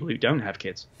kids and people who don't have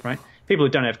kids, right? People who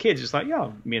don't have kids, it's like,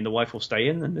 yeah, me and the wife will stay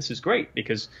in and this is great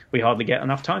because we hardly get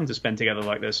enough time to spend together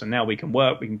like this. And now we can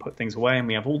work, we can put things away, and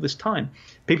we have all this time.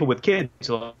 People with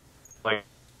kids are like,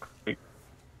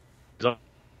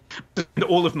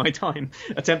 all of my time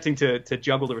attempting to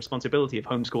juggle the responsibility of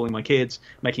homeschooling my kids,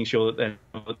 making sure that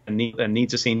their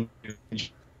needs are seen,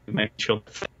 making sure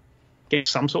that get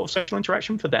some sort of social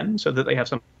interaction for them so that they have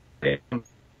some,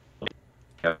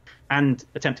 and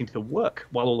attempting to work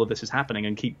while all of this is happening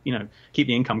and keep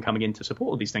the income coming in to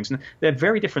support all these things. And they're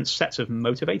very different sets of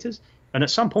motivators. And at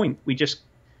some point we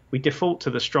default to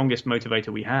the strongest motivator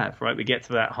we have, right? We get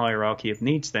to that hierarchy of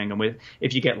needs thing. And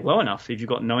if you get low enough, if you've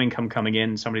got no income coming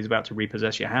in, somebody's about to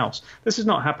repossess your house. This is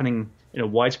not happening in a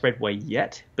widespread way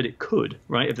yet, but it could,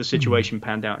 right? If the situation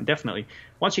panned out indefinitely.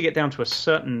 Once you get down to a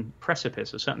certain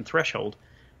precipice, a certain threshold,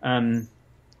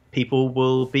 people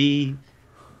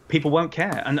won't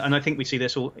care. And I think we see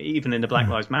this all, even in the Black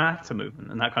Lives Matter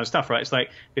movement and that kind of stuff, right? It's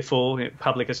like before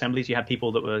public assemblies, you had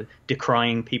people that were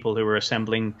decrying people who were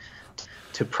assembling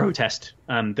to protest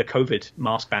the COVID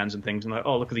mask bans and things, and like,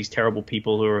 oh, look at these terrible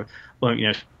people who are,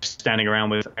 standing around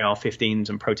with AR-15s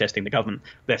and protesting the government.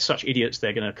 They're such idiots.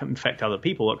 They're going to infect other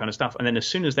people, that kind of stuff. And then as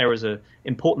soon as there is a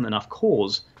important enough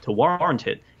cause to warrant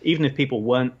it, even if people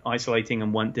weren't isolating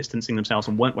and weren't distancing themselves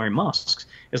and weren't wearing masks,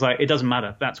 it's like, it doesn't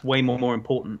matter. That's way more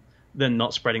important than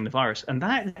not spreading the virus. And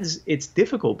it's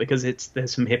difficult because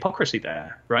there's some hypocrisy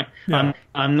there, right? Yeah.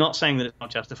 I'm not saying that it's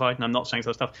not justified, and I'm not saying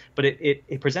such stuff, but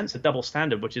it presents a double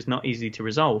standard which is not easy to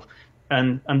resolve.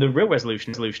 And the real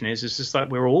solution is just like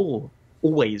we're all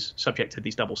always subject to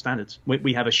these double standards.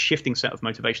 We have a shifting set of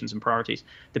motivations and priorities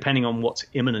depending on what's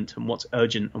imminent and what's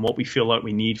urgent and what we feel like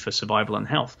we need for survival and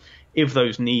health. If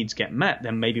those needs get met,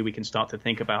 then maybe we can start to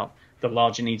think about the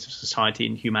larger needs of society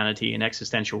and humanity and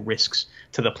existential risks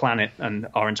to the planet and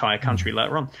our entire country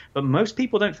later on. But most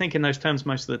people don't think in those terms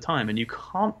most of the time, and you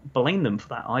can't blame them for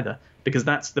that either, because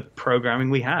that's the programming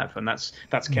we have, and that's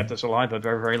kept us alive a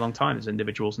very, very long time as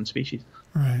individuals and species.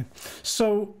 Right.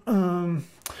 So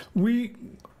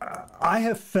I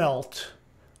have felt,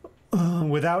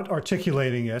 without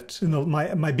articulating it,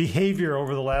 my behavior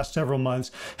over the last several months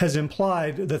has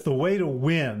implied that the way to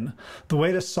win, the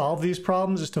way to solve these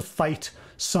problems is to fight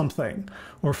something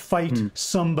or fight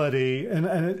somebody.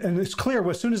 And it's clear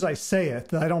as soon as I say it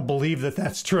that I don't believe that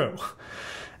that's true.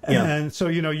 Yeah. And so,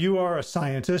 you are a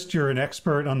scientist, you're an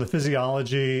expert on the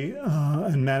physiology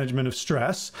and management of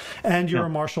stress, and you're a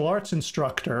martial arts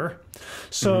instructor.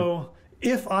 So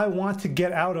if I want to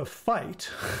get out of fight,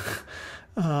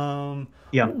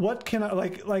 what can I,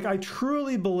 like I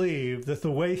truly believe that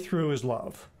the way through is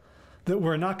love, that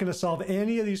we're not going to solve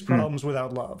any of these problems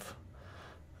without love.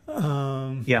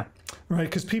 Right.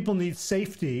 Because people need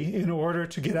safety in order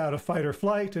to get out of fight or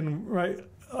flight. And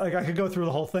like I could go through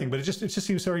the whole thing, but it just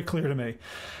seems very clear to me.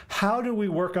 How do we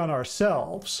work on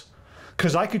ourselves?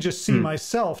 Because I could just see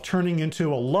myself turning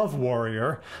into a love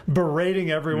warrior, berating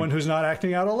everyone who's not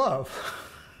acting out of love.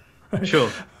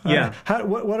 Sure. Yeah.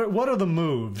 What are the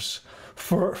moves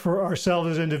for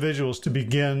ourselves as individuals to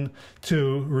begin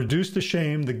to reduce the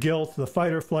shame, the guilt, the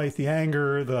fight or flight, the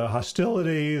anger, the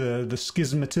hostility, the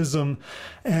schismatism,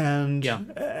 and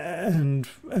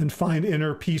find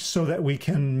inner peace so that we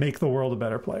can make the world a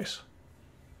better place?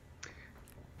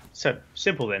 So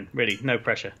simple then, really, no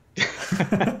pressure.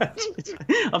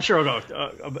 I'm sure I've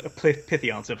got a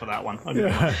pithy answer for that one.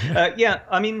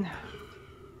 I mean,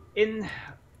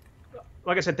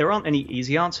 like I said, there aren't any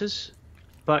easy answers,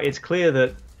 but it's clear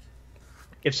that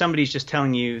if somebody's just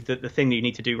telling you that the thing that you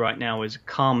need to do right now is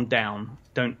calm down,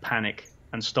 don't panic,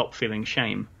 and stop feeling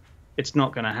shame, it's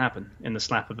not going to happen in the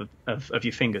snap of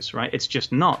your fingers, right? It's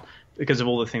just not, because of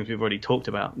all the things we've already talked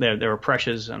about. There are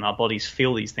pressures, and our bodies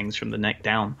feel these things from the neck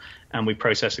down, and we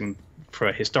process them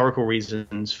for historical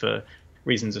reasons, for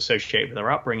reasons associated with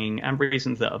our upbringing, and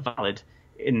reasons that are valid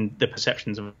in the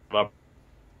perceptions of our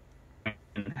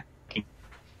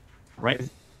right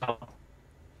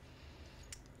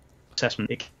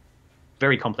assessment.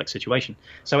 Very complex situation.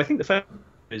 So I think the first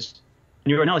is,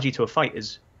 and your analogy to a fight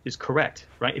is correct,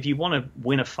 right? If you want to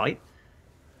win a fight,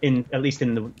 at least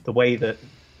in the way that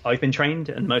I've been trained,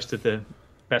 and most of the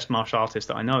best martial artists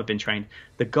that I know have been trained.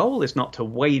 The goal is not to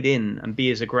wade in and be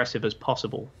as aggressive as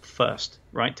possible first,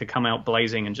 right? To come out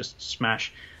blazing and just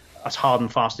smash as hard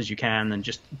and fast as you can and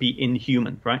just be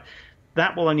inhuman, right?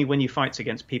 That will only win you fights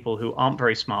against people who aren't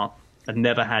very smart and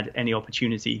never had any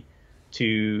opportunity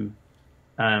to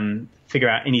figure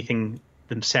out anything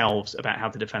themselves about how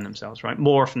to defend themselves, right?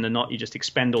 More often than not, you just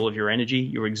expend all of your energy,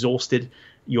 you're exhausted,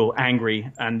 you're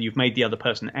angry, and you've made the other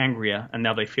person angrier, and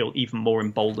now they feel even more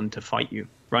emboldened to fight you,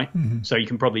 right? Mm-hmm. So you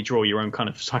can probably draw your own kind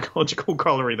of psychological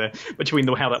corollary there between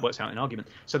how that works out in argument.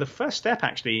 So the first step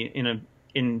actually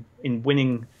in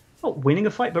winning, not winning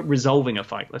a fight, but resolving a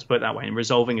fight, let's put it that way, and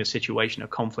resolving a situation, a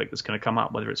conflict that's going to come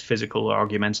up, whether it's physical or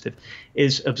argumentative,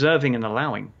 is observing and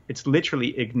allowing. It's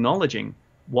literally acknowledging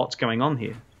what's going on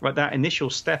here, right? That initial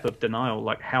step of denial,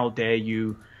 like how dare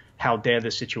you, how dare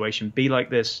this situation be like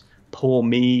this, poor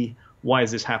me, why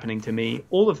is this happening to me,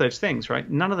 all of those things, right?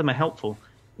 None of them are helpful.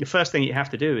 The first thing you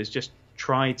have to do is just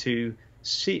try to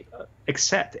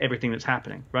accept everything that's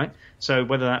happening, right? So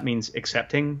whether that means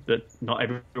accepting that not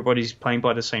everybody's playing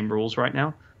by the same rules right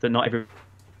now, that not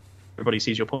everybody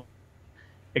sees your point,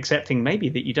 accepting maybe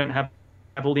that you don't have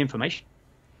all the information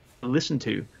listen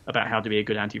to about how to be a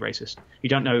good anti-racist. You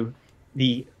don't know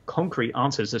the concrete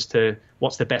answers as to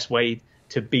what's the best way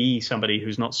to be somebody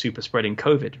who's not super spreading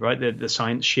COVID, right? The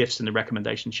science shifts and the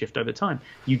recommendations shift over time.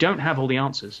 You don't have all the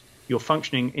answers. You're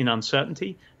functioning in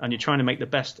uncertainty and you're trying to make the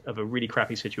best of a really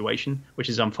crappy situation, which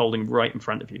is unfolding right in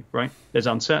front of you, right? There's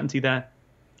uncertainty there.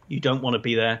 You don't want to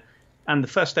be there. And the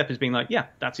first step is being like, yeah,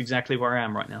 that's exactly where I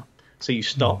am right now. So you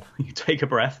stop, you take a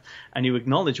breath, and you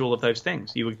acknowledge all of those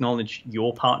things. You acknowledge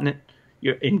your part in it,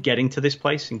 you're in getting to this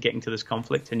place and getting to this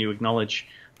conflict, and you acknowledge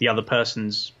the other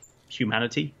person's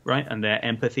humanity, right, and their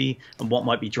empathy and what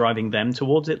might be driving them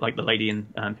towards it, like the lady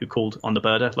who called on the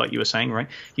birder, like you were saying, right?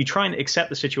 You try and accept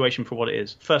the situation for what it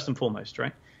is, first and foremost,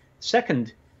 right?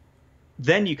 Second,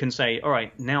 then you can say, all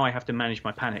right, now I have to manage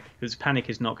my panic, because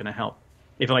panic is not going to help.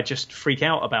 If I just freak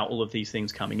out about all of these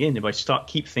things coming in, if I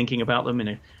keep thinking about them in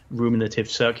a ruminative,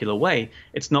 circular way,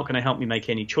 it's not going to help me make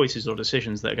any choices or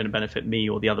decisions that are going to benefit me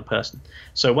or the other person.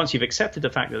 So once you've accepted the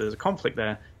fact that there's a conflict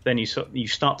there, then you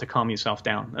start to calm yourself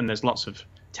down. And there's lots of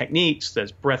techniques,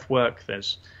 there's breath work,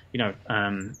 there's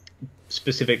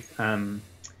specific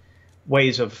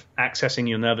ways of accessing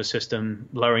your nervous system,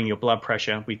 lowering your blood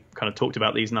pressure. We kind of talked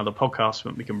about these in other podcasts,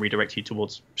 but we can redirect you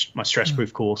towards my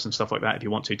stress-proof course and stuff like that if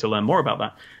you want to learn more about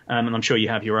that. And I'm sure you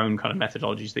have your own kind of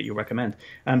methodologies that you recommend.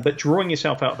 But drawing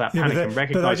yourself out of that panic and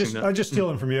recognizing that... I just steal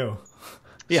them from you.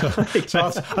 Yeah.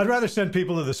 So I'd rather send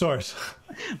people to the source.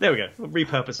 There we go.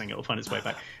 Repurposing it will find its way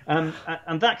back.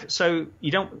 So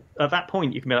you don't, at that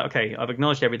point, you can be like, okay, I've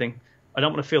acknowledged everything. I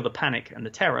don't want to feel the panic and the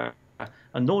terror,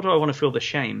 and nor do I want to feel the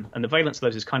shame. And the valence of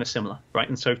those is kind of similar, right?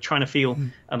 And so trying to feel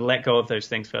and let go of those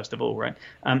things first of all, right?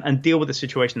 And deal with the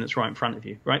situation that's right in front of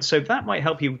you, right? So that might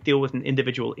help you deal with an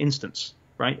individual instance,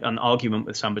 right? An argument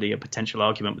with somebody, a potential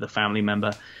argument with a family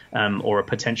member, or a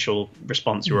potential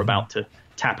response you're about to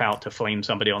tap out to flame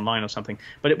somebody online or something.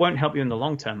 But it won't help you in the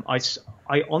long term.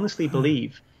 I honestly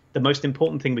believe the most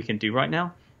important thing we can do right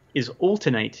now is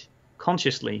alternate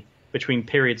consciously between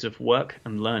periods of work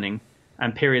and learning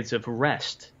and periods of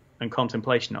rest and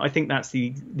contemplation. I think that's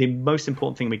the most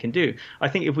important thing we can do. I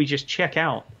think if we just check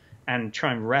out and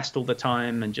try and rest all the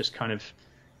time and just kind of,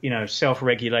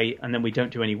 self-regulate, and then we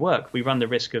don't do any work, we run the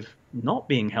risk of not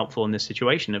being helpful in this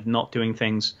situation, of not doing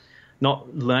things,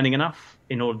 not learning enough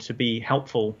in order to be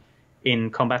helpful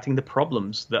in combating the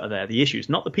problems that are there, the issues,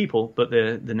 not the people, but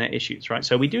the net issues, right?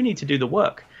 So we do need to do the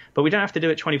work, but we don't have to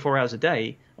do it 24 hours a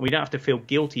day, and we don't have to feel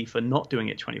guilty for not doing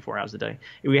it 24 hours a day.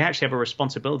 We actually have a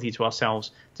responsibility to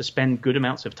ourselves to spend good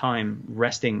amounts of time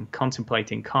resting,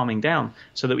 contemplating, calming down,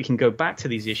 so that we can go back to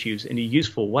these issues in a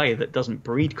useful way that doesn't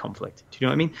breed conflict. Do you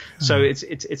know what I mean? So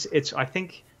it's I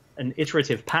think an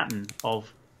iterative pattern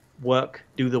of work,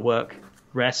 do the work,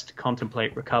 rest,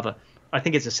 contemplate, recover. I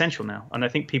think it's essential now. And I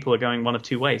think people are going one of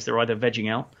two ways. They're either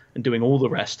vegging out and doing all the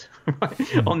rest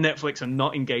on Netflix and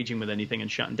not engaging with anything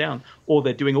and shutting down, or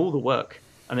they're doing all the work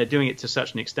and they're doing it to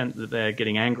such an extent that they're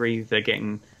getting angry, they're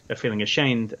feeling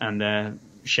ashamed, and they're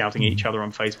shouting at each other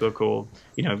on Facebook, or,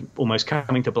 almost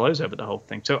coming to blows over the whole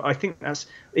thing. So I think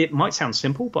it might sound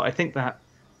simple, but I think that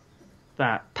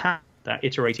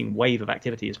iterating wave of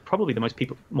activity is probably the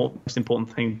most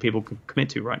important thing people can commit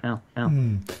to right now.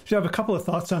 So I have a couple of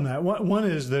thoughts on that. One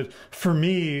is that for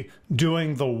me,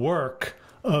 doing the work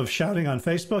of shouting on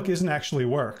Facebook isn't actually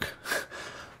work.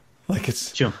 Like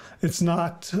it's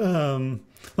not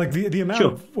like the amount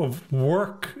of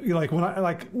work. Like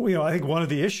I think one of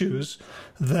the issues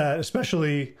that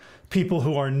especially people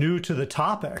who are new to the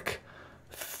topic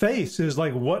face is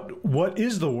like, what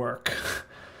is the work?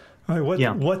 Right?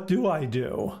 What do I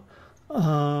do?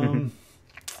 Right.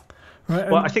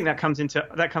 Well, I think that comes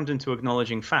into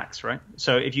acknowledging facts, right?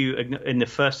 So if you, in the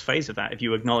first phase of that, if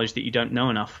you acknowledge that you don't know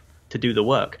enough to do the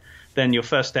work, then your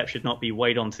first step should not be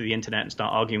wade onto the internet and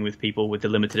start arguing with people with the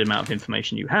limited amount of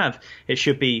information you have. It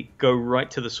should be go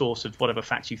right to the source of whatever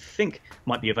facts you think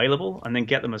might be available, and then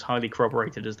get them as highly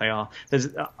corroborated as they are.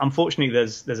 Unfortunately,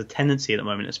 there's a tendency at the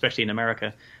moment, especially in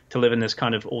America, to live in this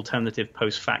kind of alternative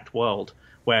post-fact world,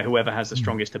 where whoever has the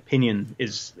strongest opinion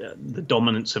is the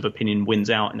dominance of opinion wins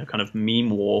out in a kind of meme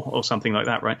war or something like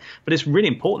that, right? But it's really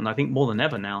important, I think, more than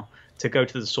ever now, to go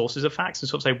to the sources of facts and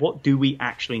sort of say, what do we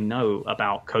actually know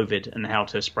about COVID and how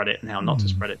to spread it and how not to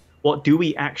spread it? What do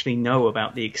we actually know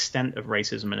about the extent of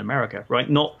racism in America, right?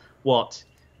 Not what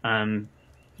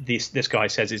this guy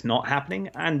says is not happening,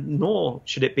 and nor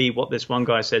should it be what this one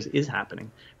guy says is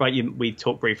happening, right? We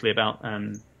talked briefly about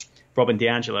Robin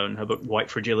DiAngelo and her book White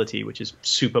Fragility, which is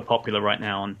super popular right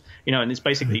now, and and it's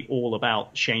basically all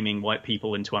about shaming white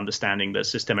people into understanding the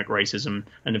systemic racism,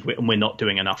 and we're not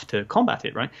doing enough to combat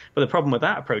it, right? But the problem with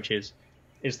that approach is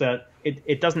that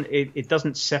it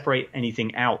doesn't separate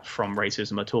anything out from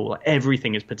racism at all. Like,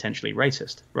 everything is potentially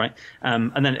racist, right?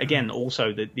 And then again,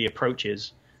 also the approach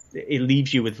is, it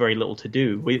leaves you with very little to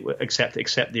do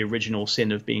except the original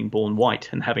sin of being born white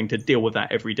and having to deal with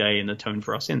that every day and atone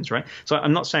for our sins, right? So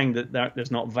I'm not saying that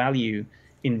there's not value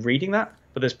in reading that,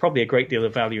 but there's probably a great deal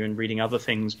of value in reading other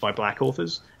things by black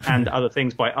authors and other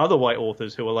things by other white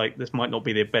authors who are like, this might not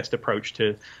be the best approach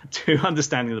to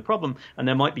understanding the problem, and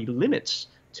there might be limits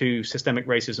to systemic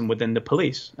racism within the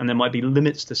police, and there might be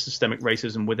limits to systemic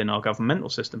racism within our governmental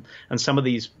system, and some of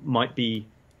these might be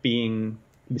being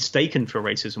mistaken for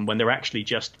racism when they're actually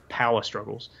just power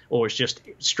struggles, or it's just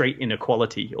straight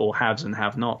inequality, or haves and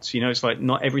have-nots. It's like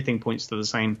not everything points to the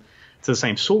same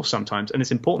source sometimes, and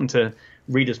it's important to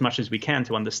read as much as we can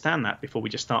to understand that before we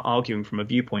just start arguing from a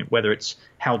viewpoint, whether it's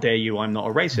how dare you, I'm not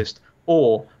a racist,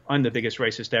 or I'm the biggest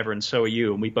racist ever and so are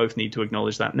you, and we both need to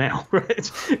acknowledge that now,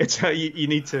 right? It's you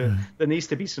need to, there needs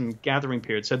to be some gathering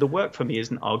period. So the work for me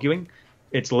isn't arguing,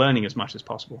 it's learning as much as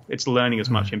possible. It's learning as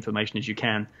much information as you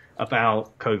can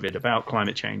about COVID, about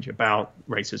climate change, about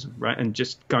racism, right? And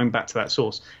just going back to that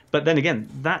source. But then again,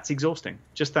 that's exhausting.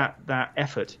 Just that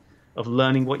effort of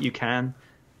learning what you can,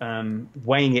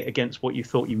 weighing it against what you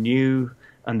thought you knew,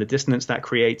 and the dissonance that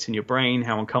creates in your brain,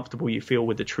 how uncomfortable you feel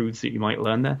with the truths that you might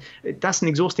learn there. That's an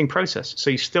exhausting process. So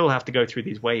you still have to go through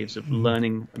these waves of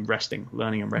learning and resting,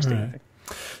 learning and resting. Right.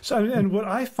 So, and what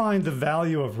I find the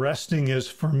value of resting is,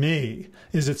 for me,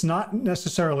 is it's not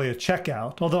necessarily a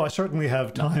checkout, although I certainly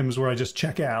have times where I just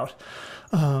check out.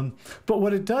 But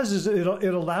what it does is it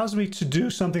allows me to do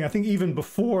something, I think, even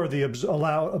before the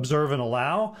observe and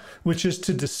allow, which is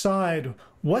to decide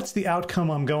what's the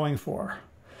outcome I'm going for.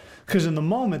 Because in the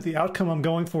moment, the outcome I'm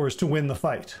going for is to win the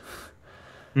fight.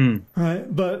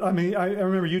 Right? But I mean, I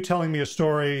remember you telling me a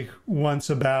story once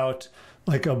about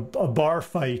like a bar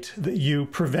fight that you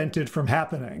prevented from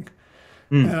happening.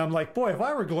 And I'm like, boy, if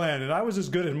I were Glenn and I was as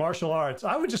good at martial arts,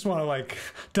 I would just want to like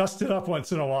dust it up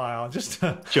once in a while, just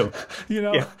to, sure,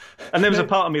 Yeah. And there was a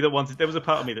part of me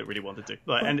that really wanted to,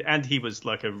 like, and he was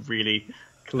like a really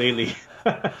clearly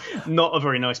not a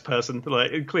very nice person,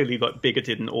 like clearly like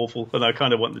bigoted and awful, and I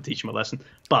kind of wanted to teach him a lesson,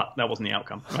 but that wasn't the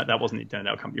outcome, right? That wasn't the intended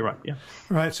outcome. You're right. Yeah.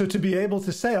 Right. So to be able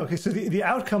to say, okay, so the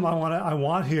outcome I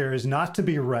want here is not to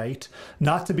be right,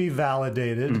 not to be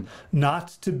validated, not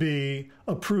to be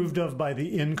approved of by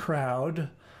the in crowd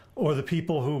or the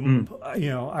people whom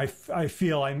I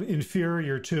feel I'm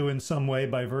inferior to in some way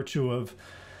by virtue of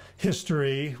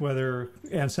history, whether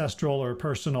ancestral or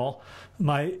personal.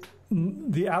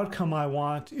 The outcome I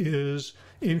want is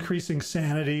increasing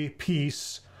sanity,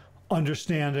 peace,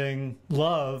 understanding,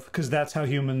 love, because that's how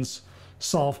humans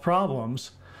solve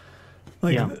problems.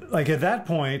 Like at that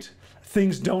point,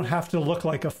 things don't have to look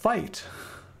like a fight.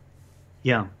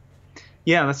 Yeah,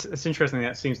 that's interesting.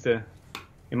 That seems to,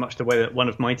 in much the way that one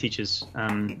of my teachers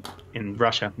in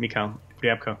Russia, Mikhail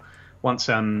Ryabko, once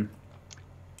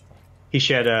he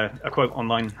shared a quote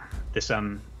online this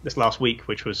last week,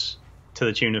 which was to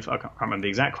the tune of, I can't remember the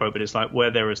exact quote, but it's like,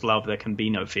 where there is love, there can be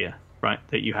no fear, right?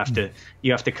 That you have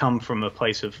to come from a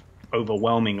place of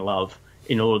overwhelming love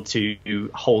in order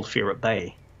to hold fear at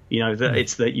bay. That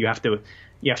it's that you have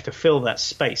to fill that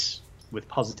space with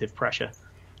positive pressure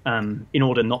in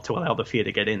order not to allow the fear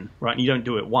to get in, right? And you don't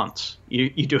do it once. You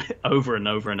do it over and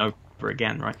over and over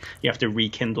again, right? You have to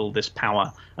rekindle this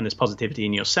power and this positivity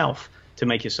in yourself to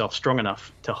make yourself strong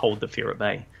enough to hold the fear at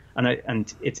bay.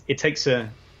 And it takes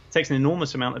an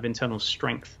enormous amount of internal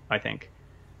strength, I think,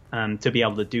 to be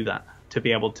able to do that. to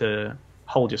be able to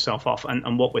hold yourself off.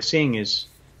 And what we're seeing is,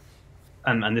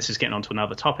 and this is getting onto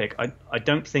another topic, I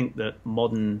don't think that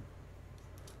modern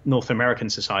North American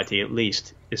society, at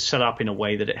least, is set up in a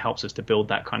way that it helps us to build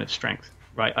that kind of strength,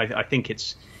 right? I think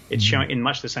it's showing in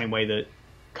much the same way that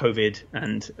COVID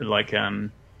and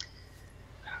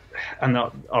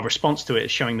our response to it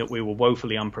is showing that we were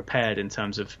woefully unprepared in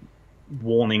terms of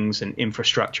warnings and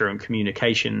infrastructure and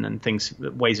communication and things,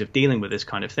 ways of dealing with this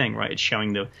kind of thing, right? It's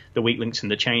showing the weak links in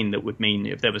the chain that would mean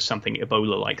if there was something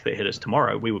Ebola-like that hit us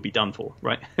tomorrow, we would be done for,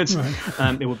 right?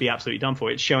 It would be absolutely done for.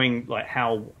 It's showing like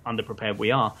how underprepared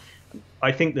we are.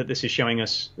 I think that this is showing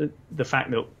us the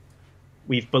fact that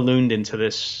we've ballooned into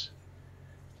this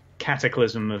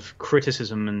cataclysm of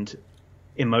criticism and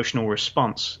emotional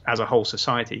response as a whole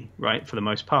society, right? For the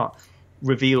most part,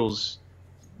 reveals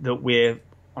that we're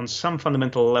on some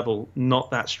fundamental level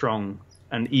not that strong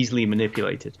and easily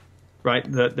manipulated, right?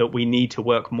 That we need to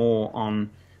work more on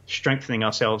strengthening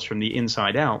ourselves from the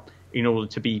inside out in order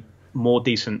to be more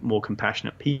decent, more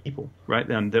compassionate people, right?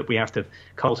 That we have to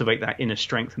cultivate that inner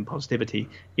strength and positivity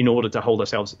in order to hold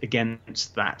ourselves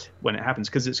against that when it happens,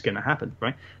 because it's going to happen,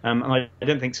 right? And I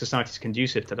don't think society is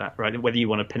conducive to that, right? Whether you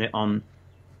want to pin it on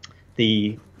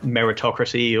the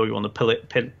meritocracy or you want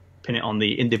to pin it on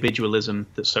the individualism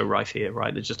that's so rife here,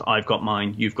 right? It's just, I've got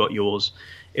mine, you've got yours.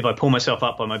 If I pull myself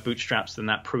up by my bootstraps, then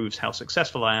that proves how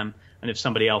successful I am. And if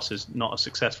somebody else is not as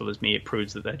successful as me, it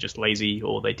proves that they're just lazy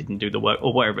or they didn't do the work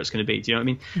or whatever it's going to be. Do you know what I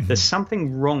mean? Mm-hmm. There's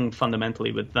something wrong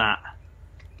fundamentally with that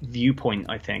viewpoint,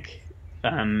 I think.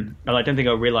 And I don't think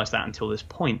I realized that until this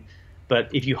point.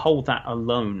 But if you hold that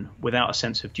alone without a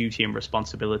sense of duty and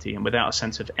responsibility and without a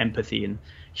sense of empathy and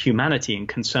humanity and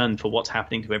concern for what's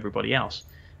happening to everybody else,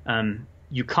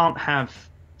 you can't have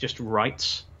just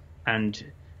rights and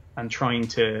trying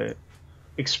to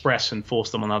express and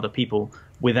force them on other people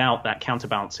without that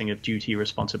counterbalancing of duty,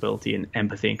 responsibility, and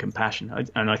empathy and compassion.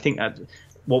 And I think that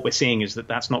what we're seeing is that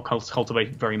that's not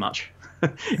cultivated very much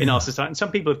in our society. And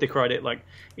some people have decried it, like,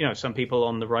 you know, some people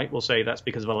on the right will say that's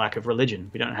because of a lack of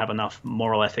religion. We don't have enough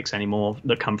moral ethics anymore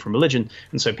that come from religion,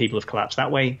 and so people have collapsed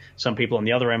that way. Some people on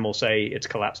the other end will say it's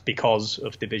collapsed because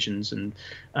of divisions and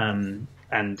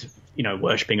you know,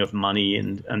 worshipping of money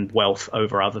and wealth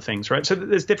over other things, right? So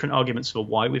there's different arguments for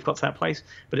why we've got to that place,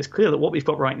 but it's clear that what we've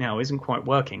got right now isn't quite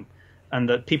working, and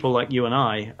that people like you and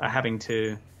I are having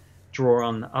to draw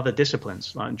on other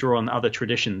disciplines, like draw on other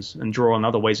traditions and draw on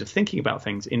other ways of thinking about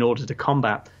things in order to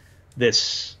combat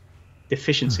this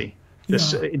deficiency,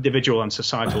 this individual and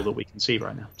societal that we can see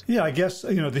right now. Yeah, I guess,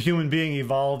 you know, the human being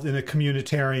evolved in a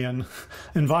communitarian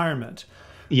environment.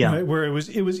 Yeah, right, where it was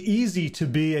easy to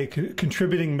be a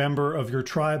contributing member of your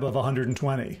tribe of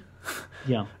 120.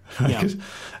 Yeah, yeah.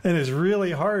 And it's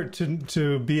really hard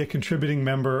to be a contributing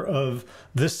member of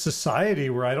this society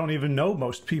where I don't even know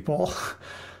most people.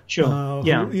 Sure.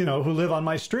 Who live on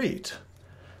my street.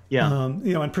 Yeah.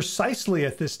 And precisely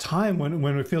at this time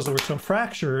when it feels like we're so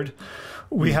fractured,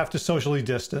 we have to socially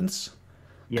distance.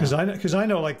 Because I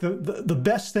know, like, the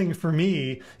best thing for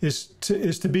me is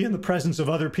to be in the presence of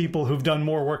other people who've done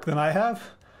more work than I have.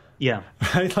 Yeah.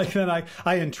 Right. Like, then I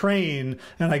entrain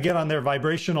and I get on their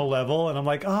vibrational level and I'm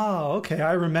like, oh, okay,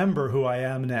 I remember who I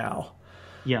am now.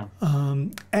 Yeah.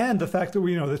 And the fact that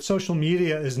that social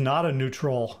media is not a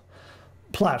neutral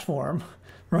platform,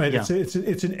 right? Yeah.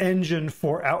 It's an engine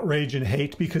for outrage and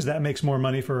hate because that makes more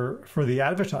money for the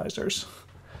advertisers.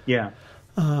 Yeah.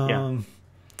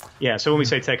 Yeah, so when we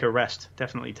say take a rest,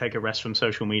 definitely take a rest from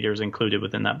social media is included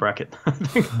within that bracket. I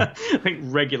think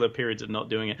regular periods of not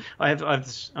doing it.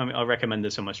 I recommend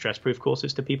this on my stress proof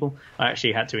courses to people. I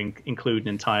actually had to include an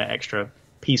entire extra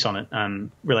piece on it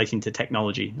relating to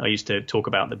technology. I used to talk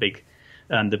about the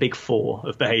big four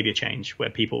of behavior change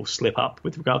where people slip up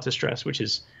with regard to stress, which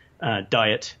is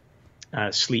diet,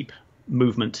 sleep,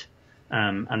 movement,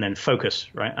 and then focus,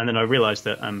 right? And then I realized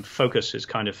that focus is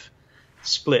kind of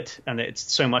split, and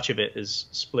it's so much of it is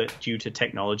split due to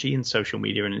technology and social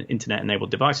media and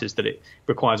internet-enabled devices that it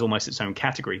requires almost its own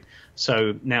category.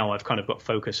 So now I've kind of got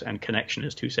focus and connection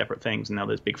as two separate things, and now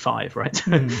there's big five, right?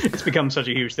 It's become such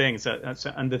a huge thing.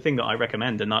 And the thing that I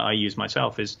recommend and that I use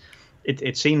myself is,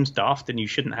 it seems daft and you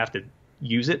shouldn't have to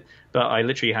use it, but I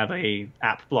literally have a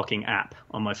blocking app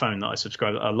on my phone that I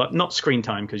subscribe. Not screen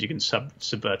time, because you can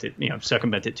subvert it,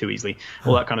 circumvent it too easily,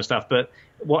 all that kind of stuff. But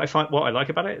what I like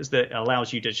about it is that it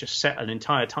allows you to just set an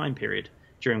entire time period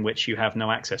during which you have no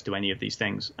access to any of these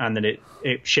things, and then it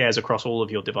shares across all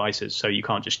of your devices, so you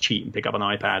can't just cheat and pick up an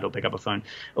iPad or pick up a phone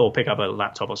or pick up a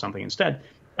laptop or something instead.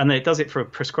 And it does it for a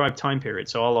prescribed time period.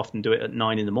 So I'll often do it at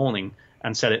 9 in the morning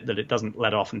and set it that it doesn't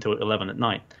let off until 11 at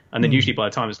night. And then usually by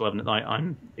the time it's 11 at night,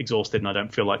 I'm exhausted and I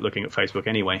don't feel like looking at Facebook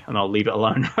anyway, and I'll leave it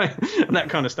alone, right? And that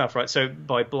kind of stuff, right? So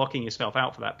by blocking yourself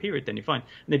out for that period, then you're fine.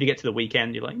 And if you get to the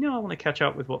weekend, you're like, no, I want to catch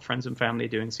up with what friends and family are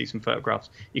doing, see some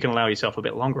photographs. You can allow yourself a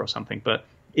bit longer or something, but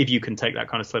if you can take that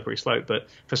kind of slippery slope. But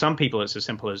for some people, it's as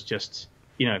simple as just,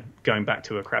 you know, going back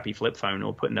to a crappy flip phone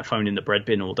or putting their phone in the bread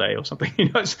bin all day or something. You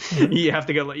know, you have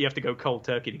to go cold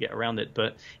turkey to get around it.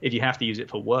 But if you have to use it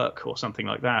for work or something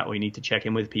like that, or you need to check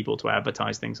in with people to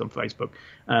advertise things on Facebook,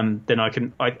 then I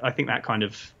think that kind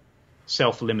of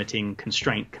self-limiting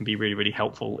constraint can be really, really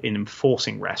helpful in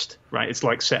enforcing rest, right? It's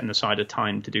like setting aside a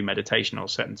time to do meditation or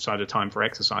setting aside a time for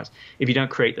exercise. If you don't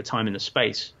create the time and the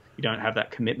space, you don't have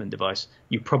that commitment device,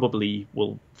 you probably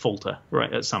will falter,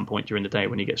 right, at some point during the day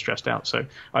when you get stressed out. So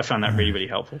I found that really, really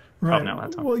helpful. Right.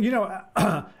 That time. Well, you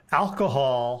know,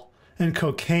 alcohol and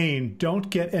cocaine don't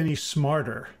get any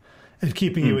smarter at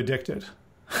keeping you addicted,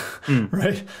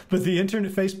 right? But the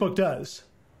internet, Facebook does.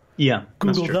 Yeah,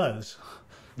 Google does.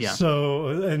 Yeah. So,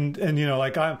 and you know,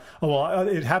 like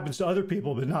it happens to other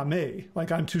people, but not me.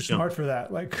 Like I'm too smart for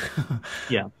that. Like,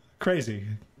 yeah, crazy.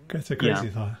 That's a crazy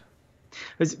thought.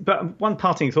 But one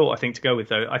parting thought I think to go with,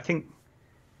 though, I think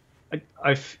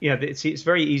it's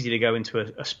very easy to go into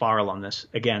a spiral on this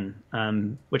again,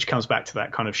 which comes back to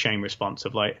that kind of shame response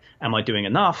of like, am I doing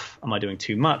enough? Am I doing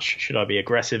too much? Should I be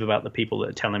aggressive about the people that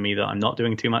are telling me that I'm not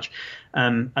doing too much?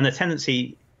 And the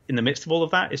tendency in the midst of all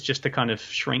of that is just to kind of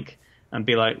shrink and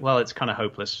be like, well, it's kind of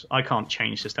hopeless. I can't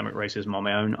change systemic racism on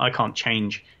my own. I can't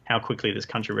change how quickly this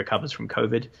country recovers from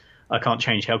COVID. I can't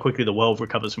change how quickly the world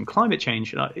recovers from climate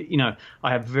change. And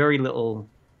I have very little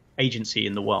agency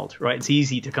in the world, right? It's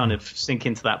easy to kind of sink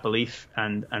into that belief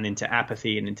and into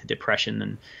apathy and into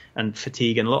depression and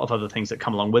fatigue and a lot of other things that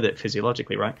come along with it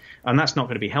physiologically, right? And that's not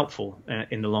going to be helpful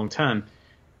in the long term.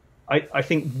 I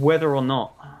think whether or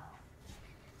not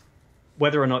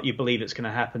you believe it's going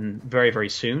to happen very, very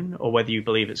soon, or whether you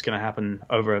believe it's going to happen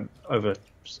over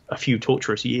a few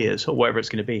torturous years or whatever it's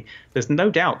going to be, there's no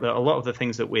doubt that a lot of the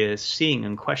things that we're seeing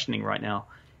and questioning right now,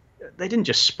 they didn't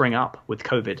just spring up with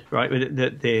COVID, right?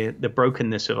 The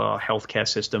brokenness of our healthcare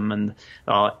system and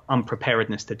our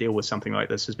unpreparedness to deal with something like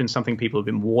this has been something people have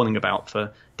been warning about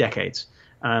for decades.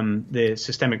 The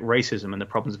systemic racism and the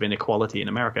problems of inequality in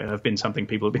America have been something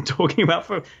people have been talking about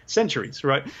for centuries,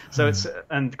 right? So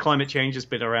and climate change has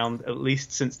been around at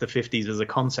least since the 50s as a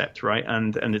concept, right?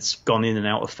 And it's gone in and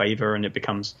out of favor, and it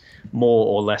becomes more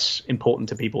or less important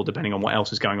to people depending on what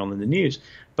else is going on in the news.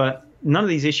 But none of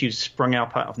these issues sprung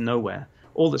up out of nowhere.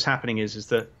 All that's happening is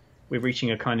that we're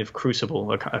reaching a kind of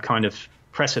crucible, a kind of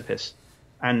precipice,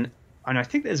 and I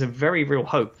think there's a very real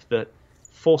hope that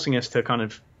forcing us to kind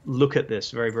of look at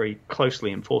this very, very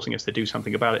closely and forcing us to do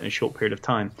something about it in a short period of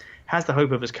time has the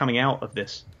hope of us coming out of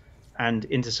this and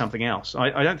into something else.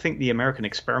 I don't think the American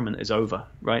experiment is over,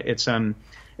 right?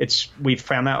 We've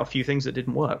found out a few things that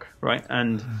didn't work, right?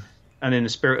 And in the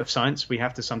spirit of science, we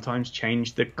have to sometimes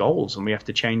change the goals, and we have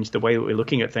to change the way that we're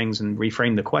looking at things and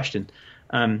reframe the question.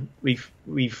 We've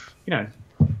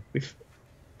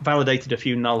validated a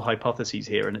few null hypotheses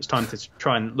here, and it's time to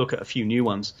try and look at a few new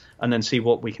ones and then see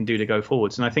what we can do to go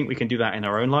forwards. And I think we can do that in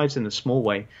our own lives in a small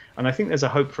way. And I think there's a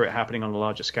hope for it happening on a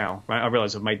larger scale, right? I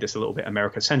realize I've made this a little bit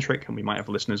America-centric, and we might have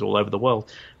listeners all over the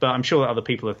world, but I'm sure that other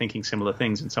people are thinking similar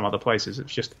things in some other places.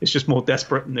 It's just more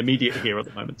desperate and immediate here at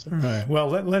the moment. So. Right. Well,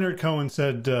 Leonard Cohen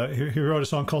said, he wrote a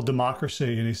song called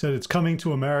Democracy, and he said, it's coming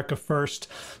to America first,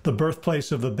 the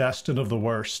birthplace of the best and of the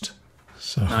worst.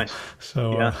 So, nice.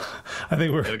 So yeah. I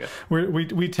think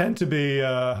we tend to be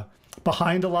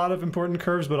behind a lot of important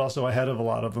curves, but also ahead of a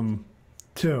lot of them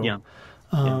too. Yeah.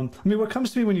 I mean, what comes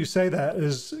to me when you say that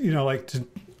is, like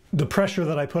the pressure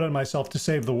that I put on myself to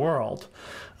save the world.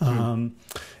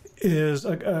 Is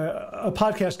a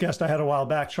podcast guest I had a while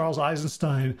back, Charles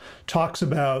Eisenstein, talks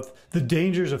about the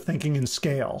dangers of thinking in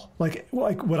scale. Like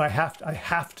what I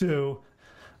have to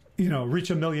reach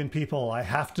 1 million people. I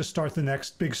have to start the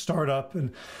next big startup.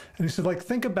 And he said, like,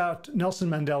 think about Nelson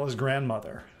Mandela's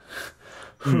grandmother,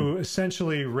 who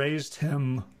essentially raised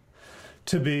him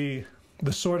to be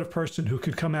the sort of person who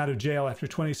could come out of jail after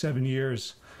 27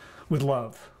 years with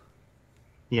love.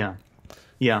 Yeah.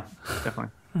 Yeah,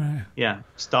 definitely. Right. Yeah.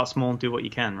 Start small and do what you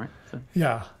can, right? So.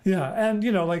 Yeah. Yeah. And,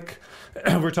 like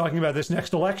we're talking about this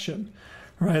next election,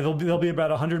 right? There'll be about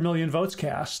 100 million votes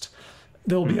cast.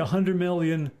 There'll be 100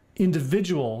 million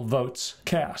individual votes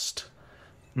cast,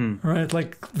 right?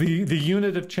 Like the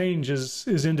unit of change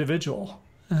is individual,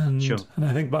 Sure. And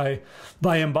I think by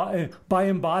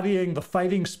embodying the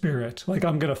fighting spirit, like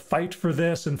I'm going to fight for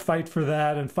this and fight for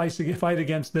that and fight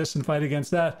against this and fight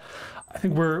against that, I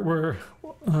think we're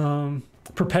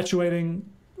perpetuating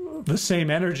the same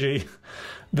energy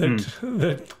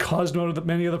that caused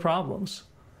many of the problems.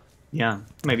 Yeah,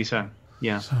 maybe so.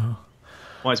 Yeah. So,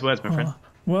 wise words, my friend.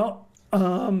 Well,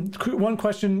 one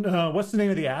question: what's the name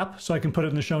of the app, so I can put it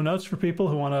in the show notes for people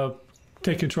who want to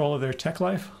take control of their tech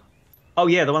life? Oh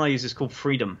yeah, the one I use is called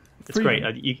Freedom. It's Freedom.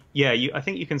 great. I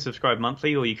think you can subscribe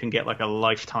monthly, or you can get like a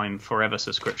lifetime forever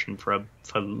subscription for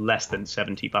less than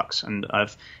 $70. And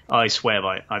I swear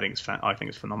by it. I think it's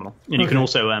phenomenal. And you can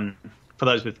also, for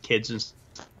those with kids and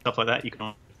stuff like that, you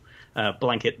can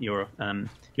blanket your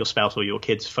spouse or your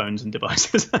kids' phones and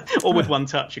devices, all with one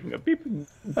touch. You can go beep, and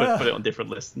put it on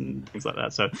different lists and things like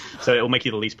that. So it will make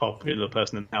you the least popular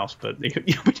person in the house, but you'll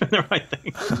be doing the right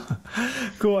thing.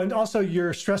 Cool. And also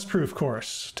your stress-proof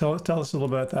course. Tell us a little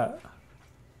bit about that.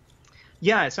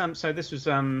 Yeah, so this was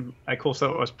a course that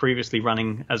I was previously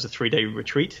running as a 3-day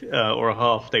retreat or a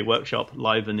half-day workshop,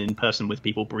 live and in person, with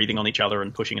people breathing on each other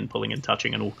and pushing and pulling and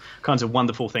touching and all kinds of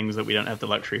wonderful things that we don't have the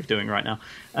luxury of doing right now.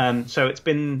 So it's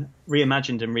been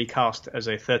reimagined and recast as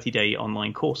a 30-day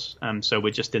online course. So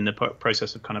we're just in the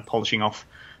process of kind of polishing off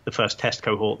the first test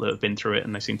cohort that have been through it,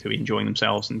 and they seem to be enjoying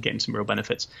themselves and getting some real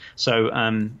benefits. So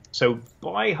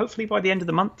hopefully by the end of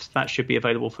the month, that should be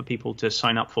available for people to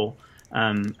sign up for.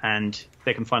 And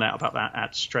they can find out about that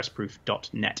at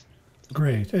stressproof.net.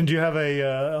 Great. And do you have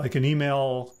like an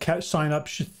email sign up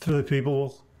so that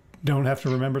people don't have to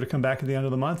remember to come back at the end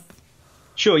of the month?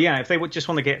 Sure. Yeah. If they would just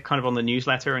want to get kind of on the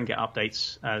newsletter and get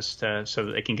updates so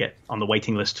that they can get on the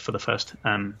waiting list for the first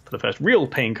real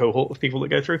paying cohort of people that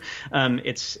go through,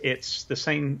 it's almost the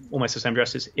same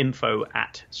address as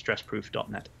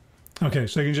info@stressproof.net. Okay.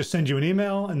 So they can just send you an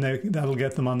email and that'll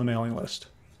get them on the mailing list.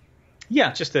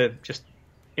 Yeah, just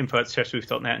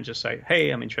info@stressproof.net and just say, hey,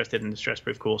 I'm interested in the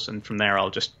Stressproof course, and from there I'll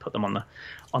just put them on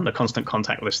the constant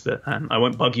contact list. That I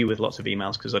won't bug you with lots of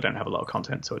emails because I don't have a lot of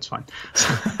content, so it's fine.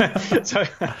 So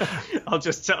I'll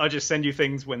just send you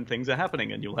things when things are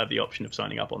happening, and you'll have the option of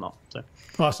signing up or not. So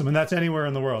awesome, and that's anywhere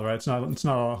in the world, right? It's not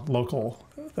a local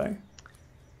thing.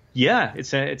 Yeah,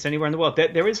 it's anywhere in the world.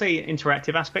 There is a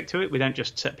interactive aspect to it. We don't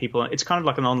just set people. It's kind of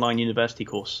like an online university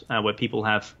course where people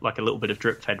have like a little bit of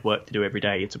drip-fed work to do every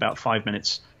day. It's about 5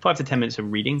 to 10 minutes of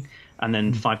reading, and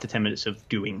then 5 to 10 minutes of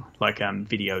doing, like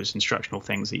videos, instructional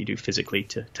things that you do physically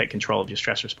to take control of your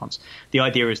stress response. The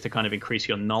idea is to kind of increase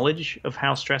your knowledge of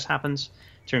how stress happens,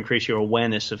 to increase your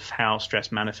awareness of how stress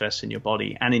manifests in your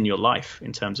body and in your life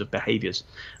in terms of behaviors,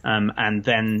 and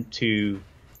then to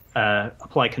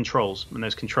apply controls. And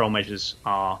those control measures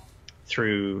are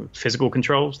through physical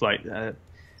controls, like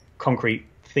concrete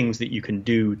things that you can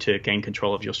do to gain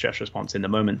control of your stress response in the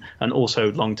moment, and also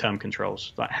long-term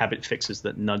controls, like habit fixes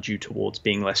that nudge you towards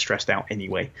being less stressed out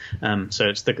anyway. So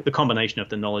it's the combination of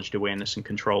the knowledge, awareness, and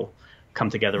control come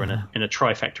together in a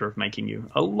trifecta of making you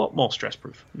a lot more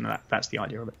stress-proof. And that's the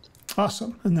idea of it.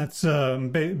 Awesome. And that's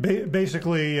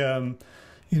basically how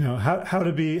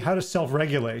to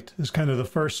self-regulate is kind of the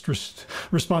first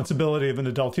responsibility of an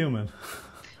adult human.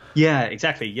 Yeah,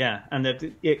 exactly. Yeah.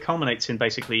 And it culminates in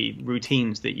basically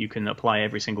routines that you can apply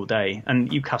every single day,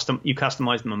 and you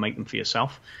customize them and make them for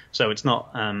yourself. So it's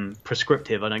not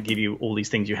prescriptive. I don't give you all these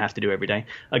things you have to do every day.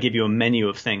 I give you a menu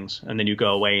of things, and then you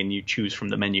go away and you choose from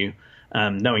the menu,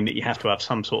 knowing that you have to have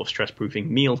some sort of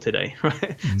stress-proofing meal today, right?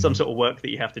 Mm-hmm. Some sort of work that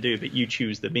you have to do, but you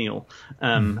choose the meal.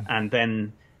 And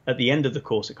then at the end of the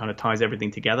course, it kind of ties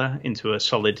everything together into a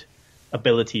solid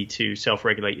ability to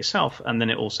self-regulate yourself. And then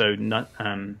it also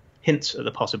hints at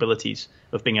the possibilities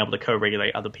of being able to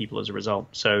co-regulate other people as a result.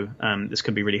 So this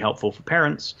can be really helpful for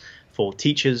parents, for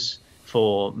teachers,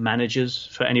 for managers,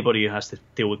 for anybody who has to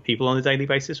deal with people on a daily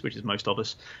basis, which is most of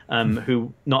us,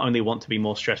 who not only want to be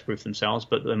more stress-proof themselves,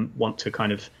 but want to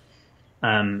kind of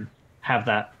have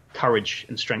that courage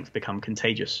and strength become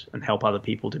contagious and help other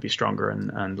people to be stronger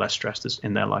and less stressed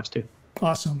in their lives too.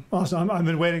 Awesome. I've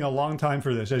been waiting a long time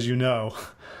for this, as you know.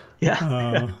 Yeah.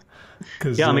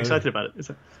 I'm excited about it.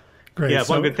 Great. Yeah,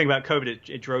 one good thing about COVID,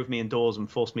 it drove me indoors and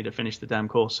forced me to finish the damn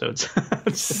course. So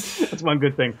that's one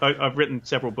good thing. I've written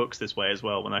several books this way as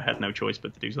well when I had no choice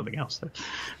but to do something else.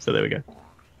 So there we go.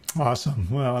 Awesome.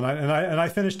 Well, and I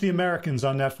finished The Americans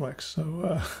on Netflix.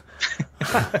 So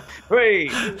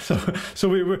Great. So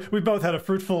we both had a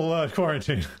fruitful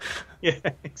quarantine. Yeah,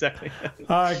 exactly.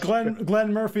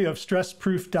 Glenn Murphy of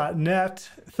stressproof.net.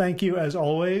 Thank you as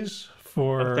always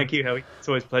for. Thank you, Howie. It's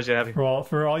always a pleasure having you.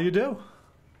 For all you do.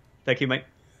 Thank you, mate.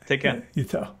 Take care. You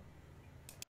too.